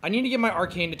 I need to get my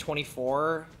Arcane to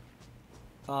 24.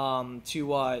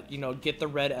 To, you know, get the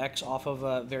red X off of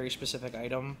a very specific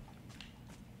item.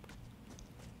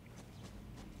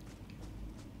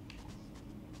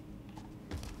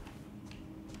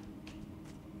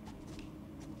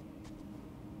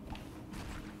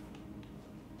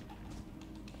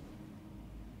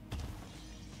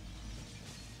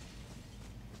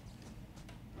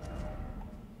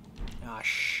 Ah,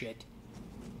 shit.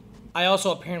 I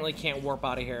also apparently can't warp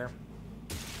out of here.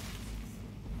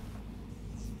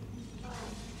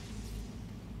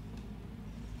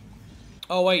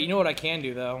 Oh, wait, you know what I can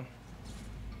do, though?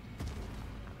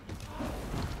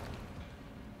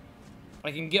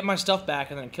 I can get my stuff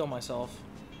back and then kill myself.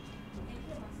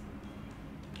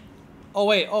 Oh,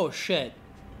 wait, oh, shit.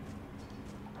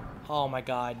 Oh, my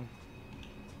God.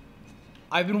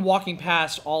 I've been walking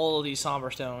past all of these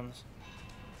Somber Stones.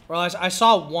 Or I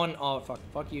saw one... Oh,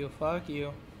 fuck you, fuck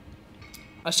you.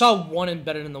 I saw one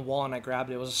embedded in the wall and I grabbed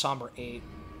it. It was a Somber 8.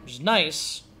 Which is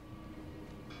nice.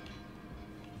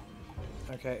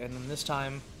 Okay, and then this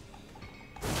time...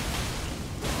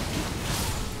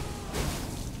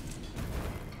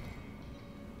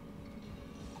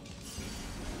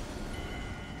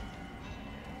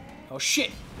 Oh,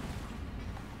 shit!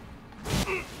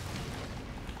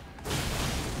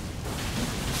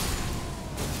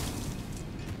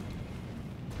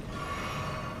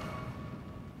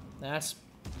 That's...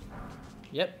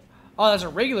 Yep. Oh, that's a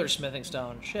regular smithing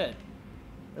stone. Shit.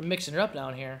 They're mixing it up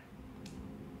down here.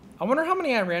 I wonder how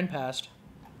many I ran past.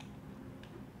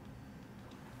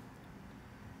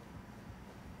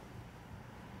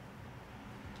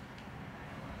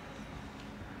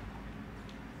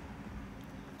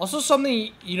 Also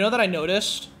something, you know, that I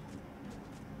noticed?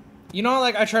 You know,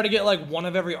 like, I try to get, like, one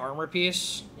of every armor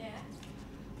piece? Yeah.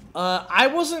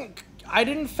 I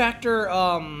didn't factor,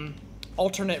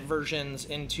 alternate versions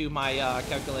into my,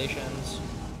 calculations.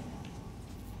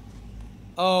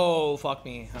 Oh, fuck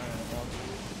me.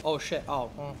 Oh, shit.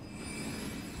 Oh, well.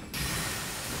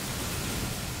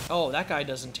 Oh, that guy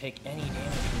doesn't take any damage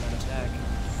from that attack.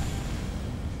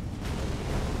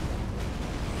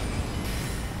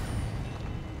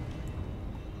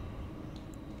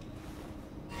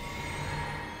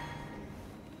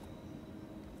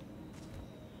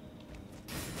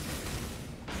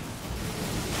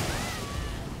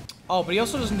 Oh, but he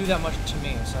also doesn't do that much to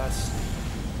me, so that's...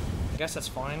 I guess that's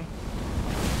fine.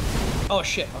 Oh,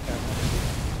 shit. Okay.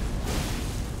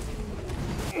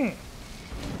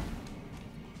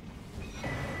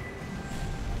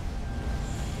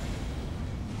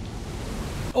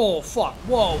 Oh, fuck.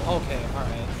 Whoa. Okay,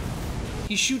 alright.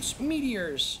 He shoots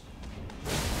meteors.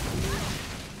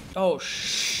 Oh,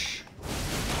 shh.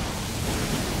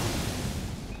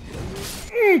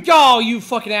 Oh, you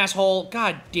fucking asshole.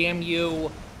 God damn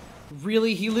you.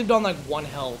 Really? He lived on like 1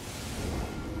 health.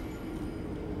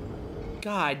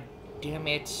 God damn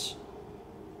it.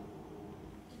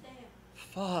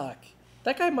 Fuck.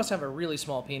 That guy must have a really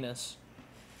small penis.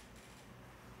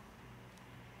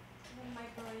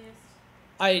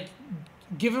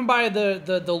 Given by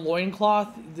the loincloth,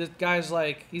 this guy's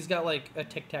like, he's got like a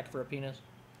tic-tac for a penis.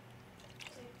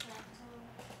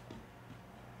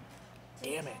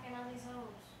 Damn it.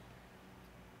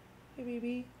 Hey,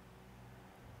 baby.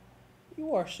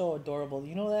 You are so adorable.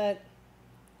 You know that?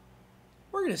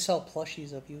 We're gonna sell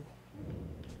plushies of you.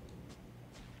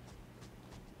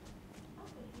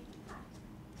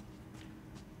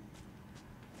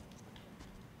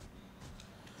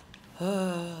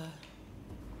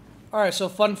 Alright, so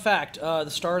fun fact. The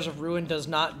Stars of Ruin does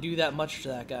not do that much to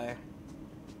that guy.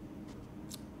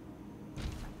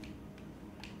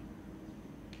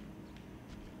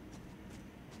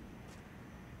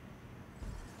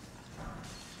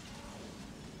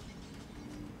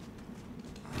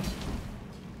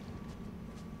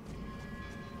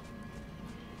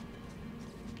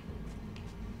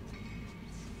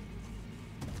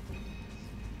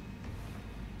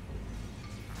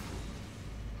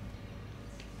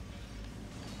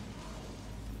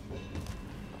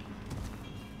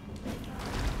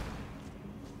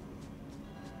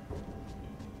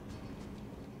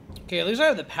 Okay, at least I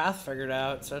have the path figured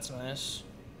out, so that's nice.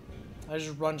 I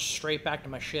just run straight back to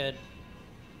my shit.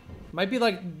 Might be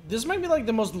like, this might be like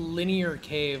the most linear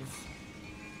cave.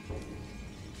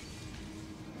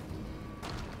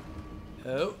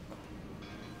 Oh.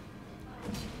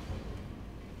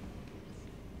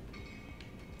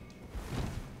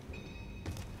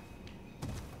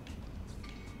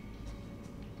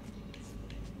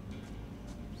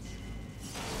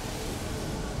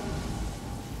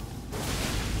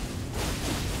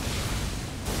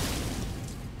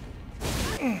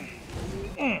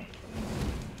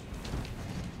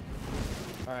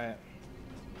 Alright.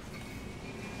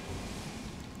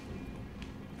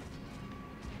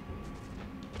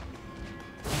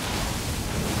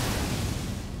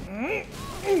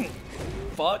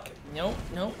 Fuck. No,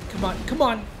 no. Come on, come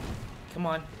on. Come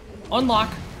on. Unlock.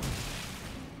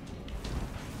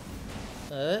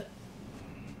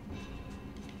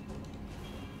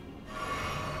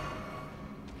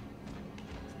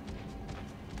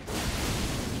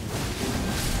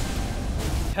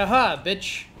 Haha,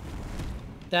 bitch.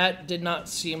 That did not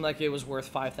seem like it was worth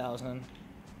 5,000.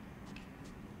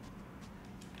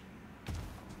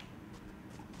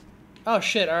 Oh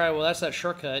shit, alright, well that's that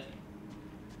shortcut.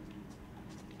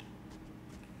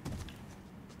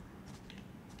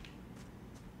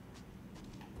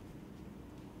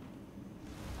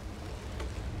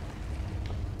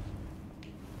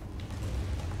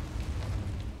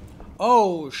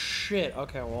 Oh shit,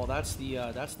 okay, well that's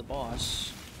the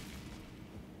boss.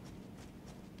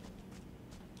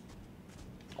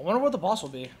 I wonder what the boss will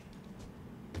be.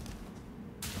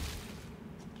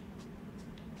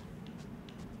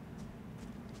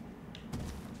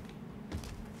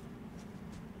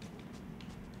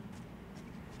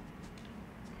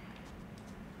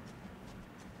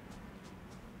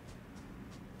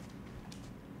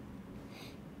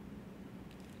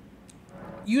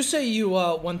 You say you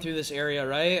went through this area,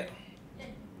 right? Yeah.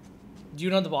 Do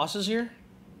you know the boss is here?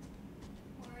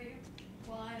 Where are you?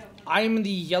 Well, I don't know. I'm in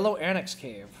the Yelough Anix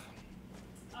cave.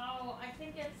 Oh, I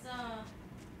think it's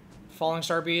Falling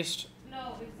Star Beast?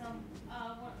 No, it's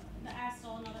the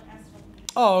Astal, another Astal.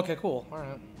 Oh, okay, cool.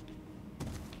 Alright.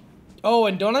 Oh,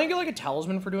 and don't I get like a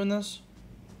talisman for doing this?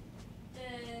 I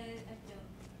don't.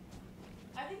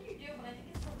 I think you do, but I think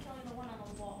it's from killing the one on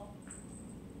the wall.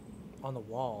 On the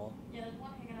wall? Yeah, there's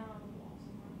one hanging out on the wall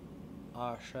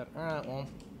somewhere. Oh, shit. Alright, well.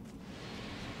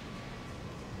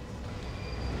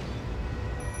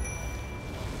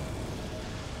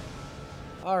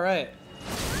 Alright.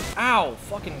 Ow!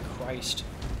 Fucking Christ.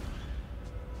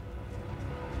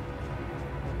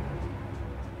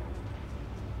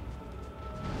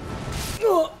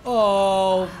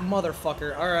 Oh,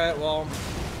 motherfucker. Alright, well.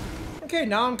 Okay,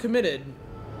 now I'm committed.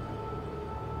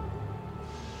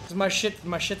 Cause my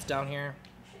shit's down here.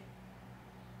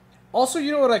 Also,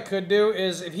 you know what I could do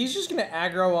is, if he's just gonna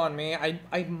aggro on me,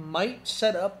 I might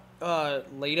set up,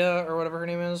 Leda, or whatever her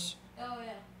name is. Oh,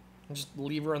 yeah. And just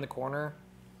leave her in the corner.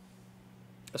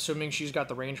 Assuming she's got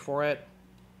the range for it.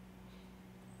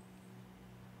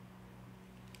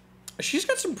 She's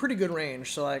got some pretty good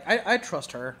range, so, like, I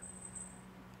trust her.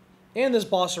 And this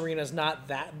boss arena is not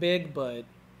that big, but...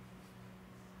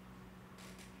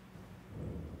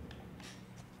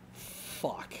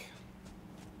 Fuck.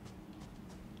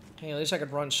 Hey, at least I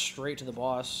could run straight to the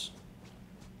boss.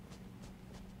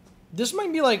 This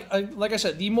might be like I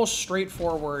said, the most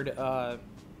straightforward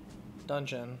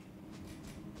dungeon.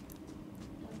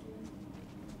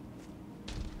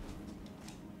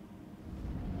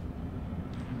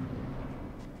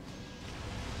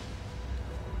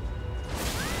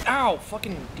 Ow!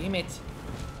 Fucking damn it.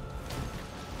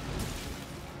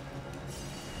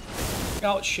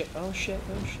 Oh shit, oh shit,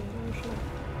 oh shit, oh shit.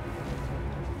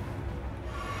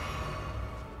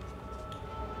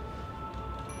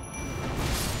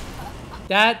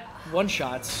 That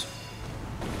one-shots.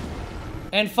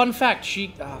 And fun fact,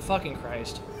 she... Ah, fucking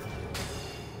Christ.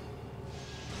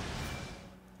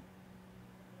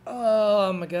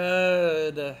 Oh my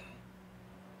god.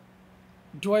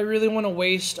 Do I really want to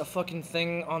waste a fucking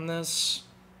thing on this?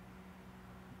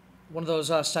 One of those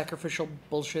sacrificial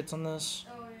bullshits on this?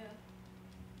 Oh, yeah.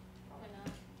 Probably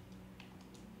not.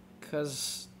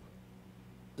 Because...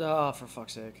 Oh, for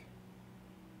fuck's sake.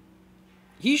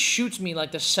 He shoots me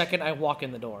like the second I walk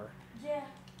in the door. Yeah.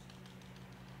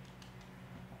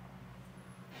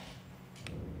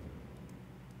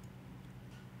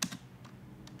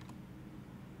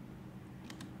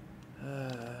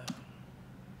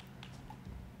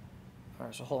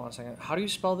 Alright, so hold on a second. How do you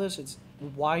spell this? It's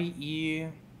Y-E...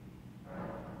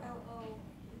 L-O.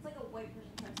 It's like a white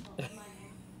person trying to spell it. My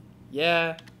name.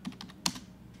 Yeah.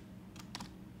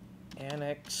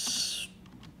 Anix...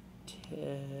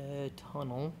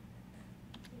 Tunnel.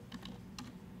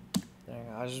 There you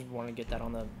go. I just want to get that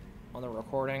on the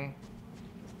recording.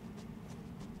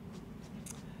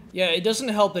 Yeah, it doesn't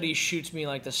help that he shoots me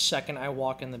like the second I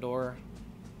walk in the door.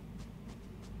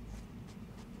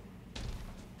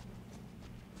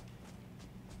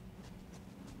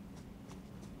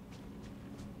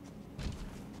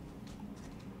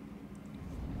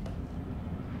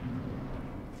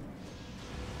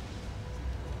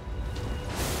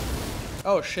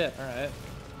 Oh shit, alright.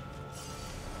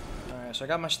 Alright, so I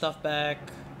got my stuff back.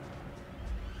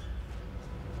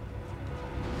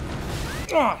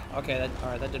 Ah! Okay,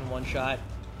 alright, that did one shot.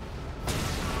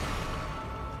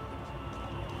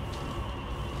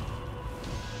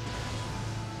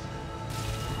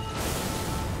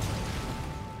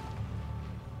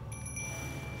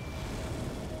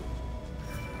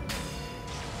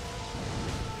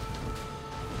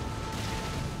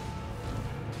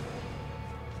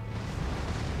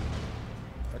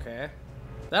 Okay.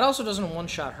 That also doesn't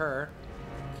one-shot her.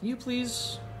 Can you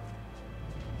please...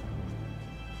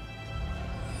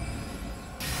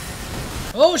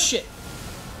 Oh, shit!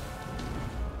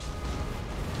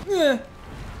 Yeah.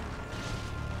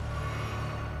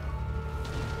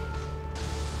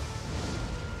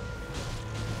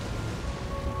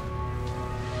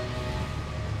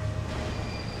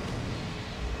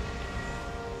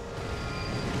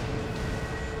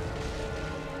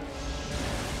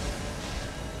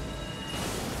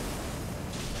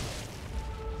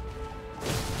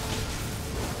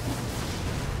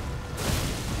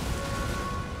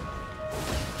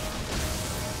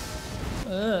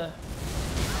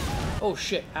 Oh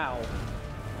shit, ow.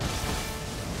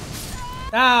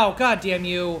 Ow, god damn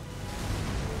you.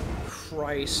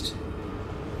 Christ.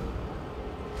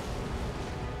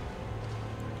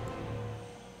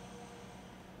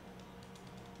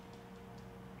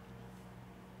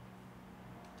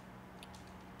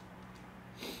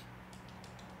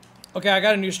 Okay, I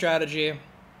got a new strategy.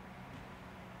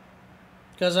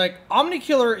 Because, like, Omni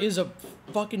Killer is a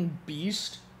fucking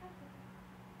beast.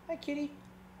 Hi, kitty.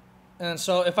 And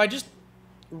so, if I just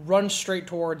run straight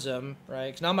towards him, right?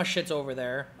 Because now my shit's over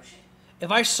there.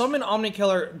 If I summon Omni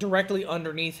Killer directly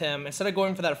underneath him, instead of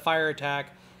going for that fire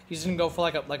attack, he's gonna go for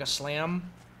like a slam.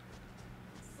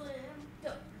 Slam.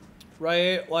 Go.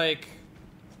 Right? Like...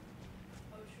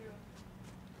 Oh, true.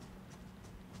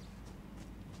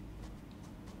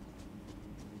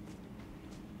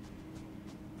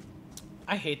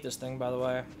 I hate this thing, by the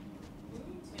way.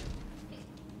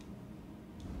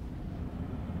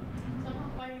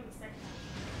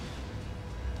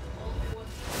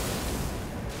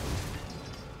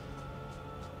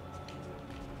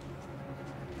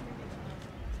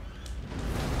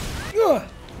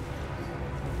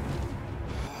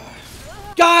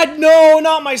 God, no,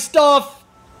 not my stuff!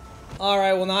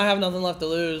 Alright, well now I have nothing left to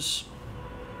lose.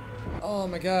 Oh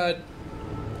my god.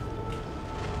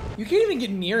 You can't even get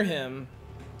near him.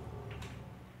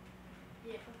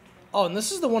 Yeah. Oh, and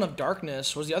this is the one of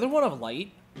darkness. Was the other one of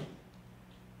light?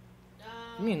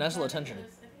 You mean nice little attention. I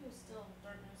think it was still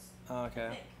darkness. Oh,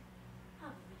 okay. Huh.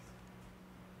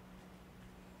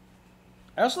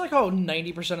 I also like how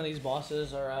 90% of these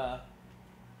bosses are,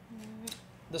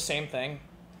 the same thing.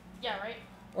 Yeah, right?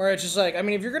 Or it's just like, I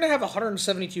mean, if you're gonna have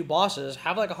 172 bosses,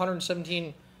 have like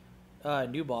 117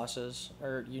 new bosses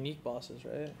or unique bosses,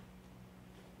 right?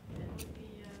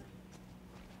 Yeah.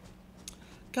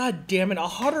 God damn it,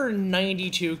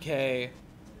 192k.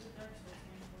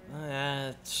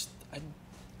 It's,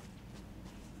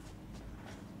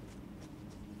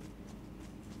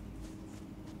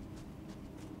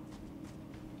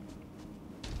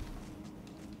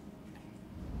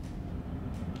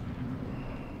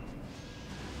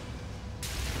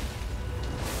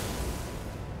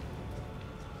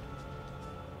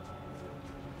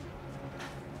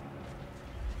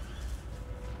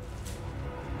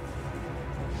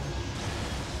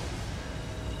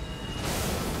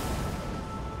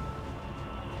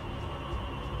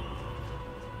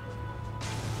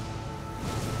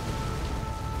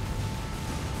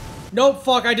 nope,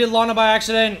 fuck, I did Lana by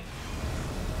accident.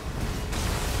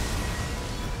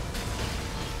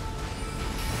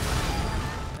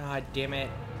 God damn it.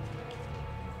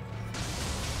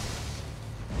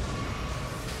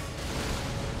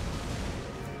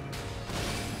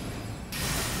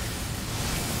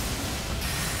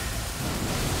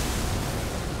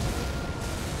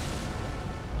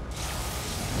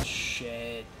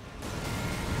 Shit.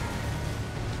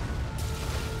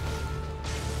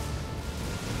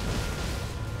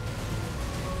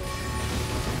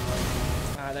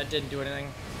 That didn't do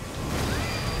anything.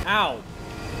 Ow.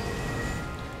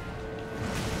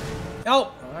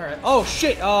 Oh, alright. Oh,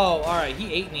 shit. Oh, alright.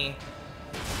 He ate me.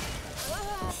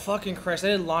 Fucking Christ. I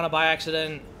did Lana by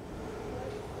accident.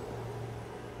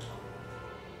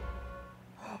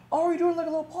 Oh, are you doing like a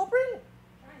little paw print?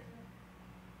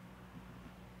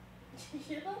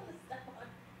 You don't want to step on it.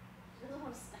 You don't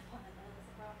want to step on it. That's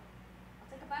the problem. I'll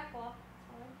take a back paw.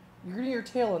 You're getting your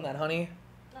tail in that, honey.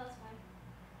 No, that's fine.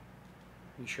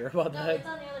 You sure about No, that? it's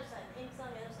on the other side. Ink's on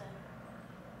the other side.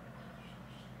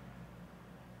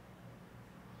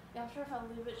 Yeah, I'm sure if I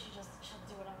leave it, she'll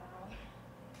do whatever wrong.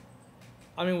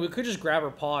 I mean, we could just grab her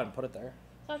paw and put it there.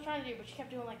 So I was trying to do, but she kept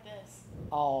doing like this.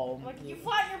 Oh. I'm like, you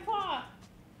flatten your paw!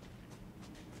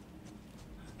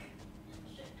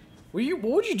 Shit.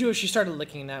 What would you do if she started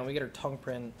licking that and we get her tongue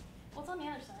print? Well, it's on the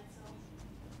other side, so.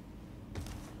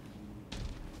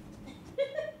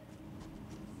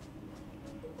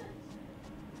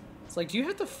 It's like, do you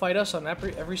have to fight us on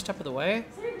every step of the way?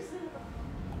 Seriously?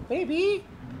 Baby,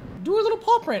 do a little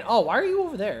paw print. Oh, why are you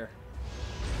over there?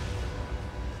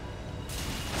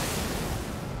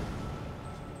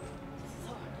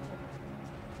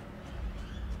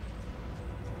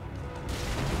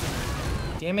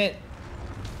 Damn it.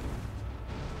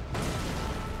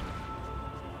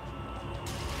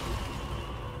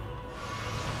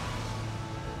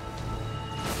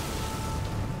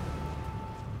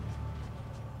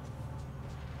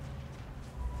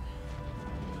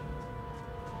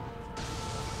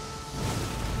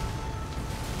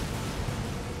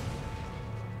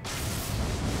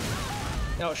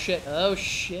 Oh shit, oh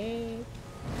shit.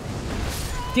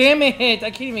 Damn it,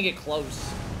 I can't even get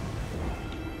close.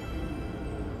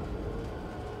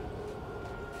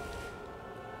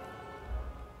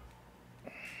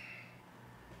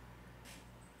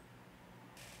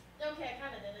 Okay, I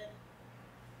kinda did it.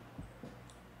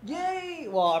 Yay!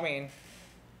 Well, I mean...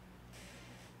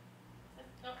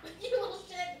 Oh, you little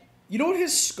shit! You know what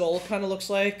his skull kind of looks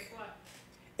like? What?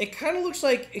 It kind of looks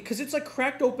like, because it's like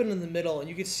cracked open in the middle and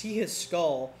you can see his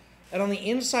skull. And on the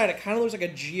inside, it kind of looks like a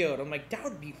geode. I'm like, that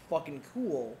would be fucking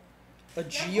cool. A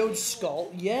geode skull.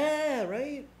 Cool. Yeah,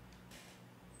 right?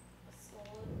 A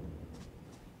skull.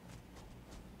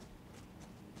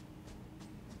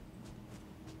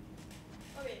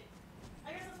 Okay,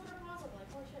 I guess that's what her paws look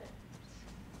like. Holy shit.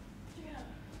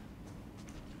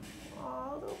 Yeah.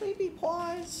 Aw, little baby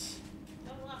paws.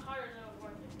 That was a lot harder than it was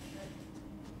worth it.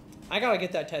 I gotta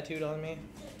get that tattooed on me.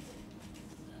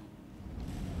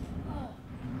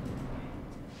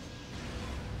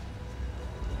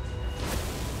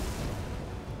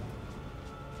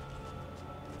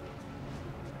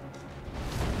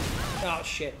 Oh,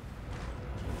 shit.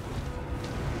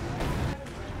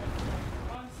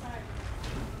 Wrong side.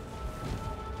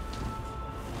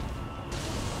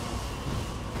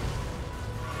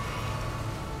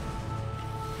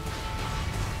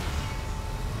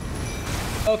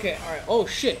 Okay, alright. Oh,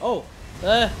 shit. Oh.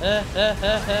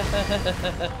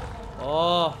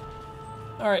 Oh.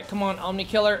 Alright, come on, Omni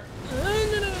Killer.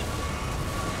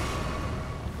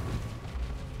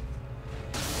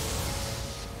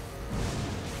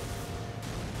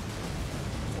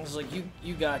 I was like,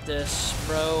 you got this,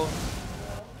 bro.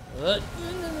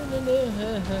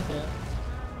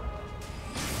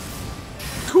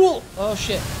 Cool. Oh,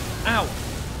 shit. Ow.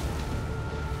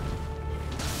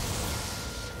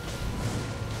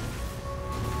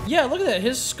 Yeah, look at that.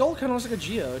 His skull kind of looks like a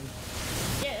geode.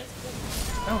 Yeah,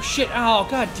 that's cool. Oh shit! Oh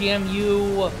god damn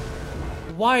you!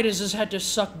 Why does this have to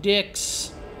suck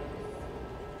dicks?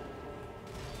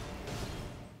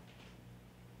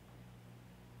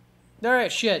 All right,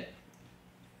 shit.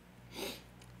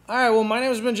 All right, well, my name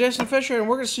has been Jason Fisher, and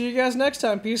we're gonna see you guys next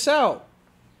time. Peace out.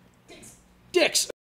 Dicks.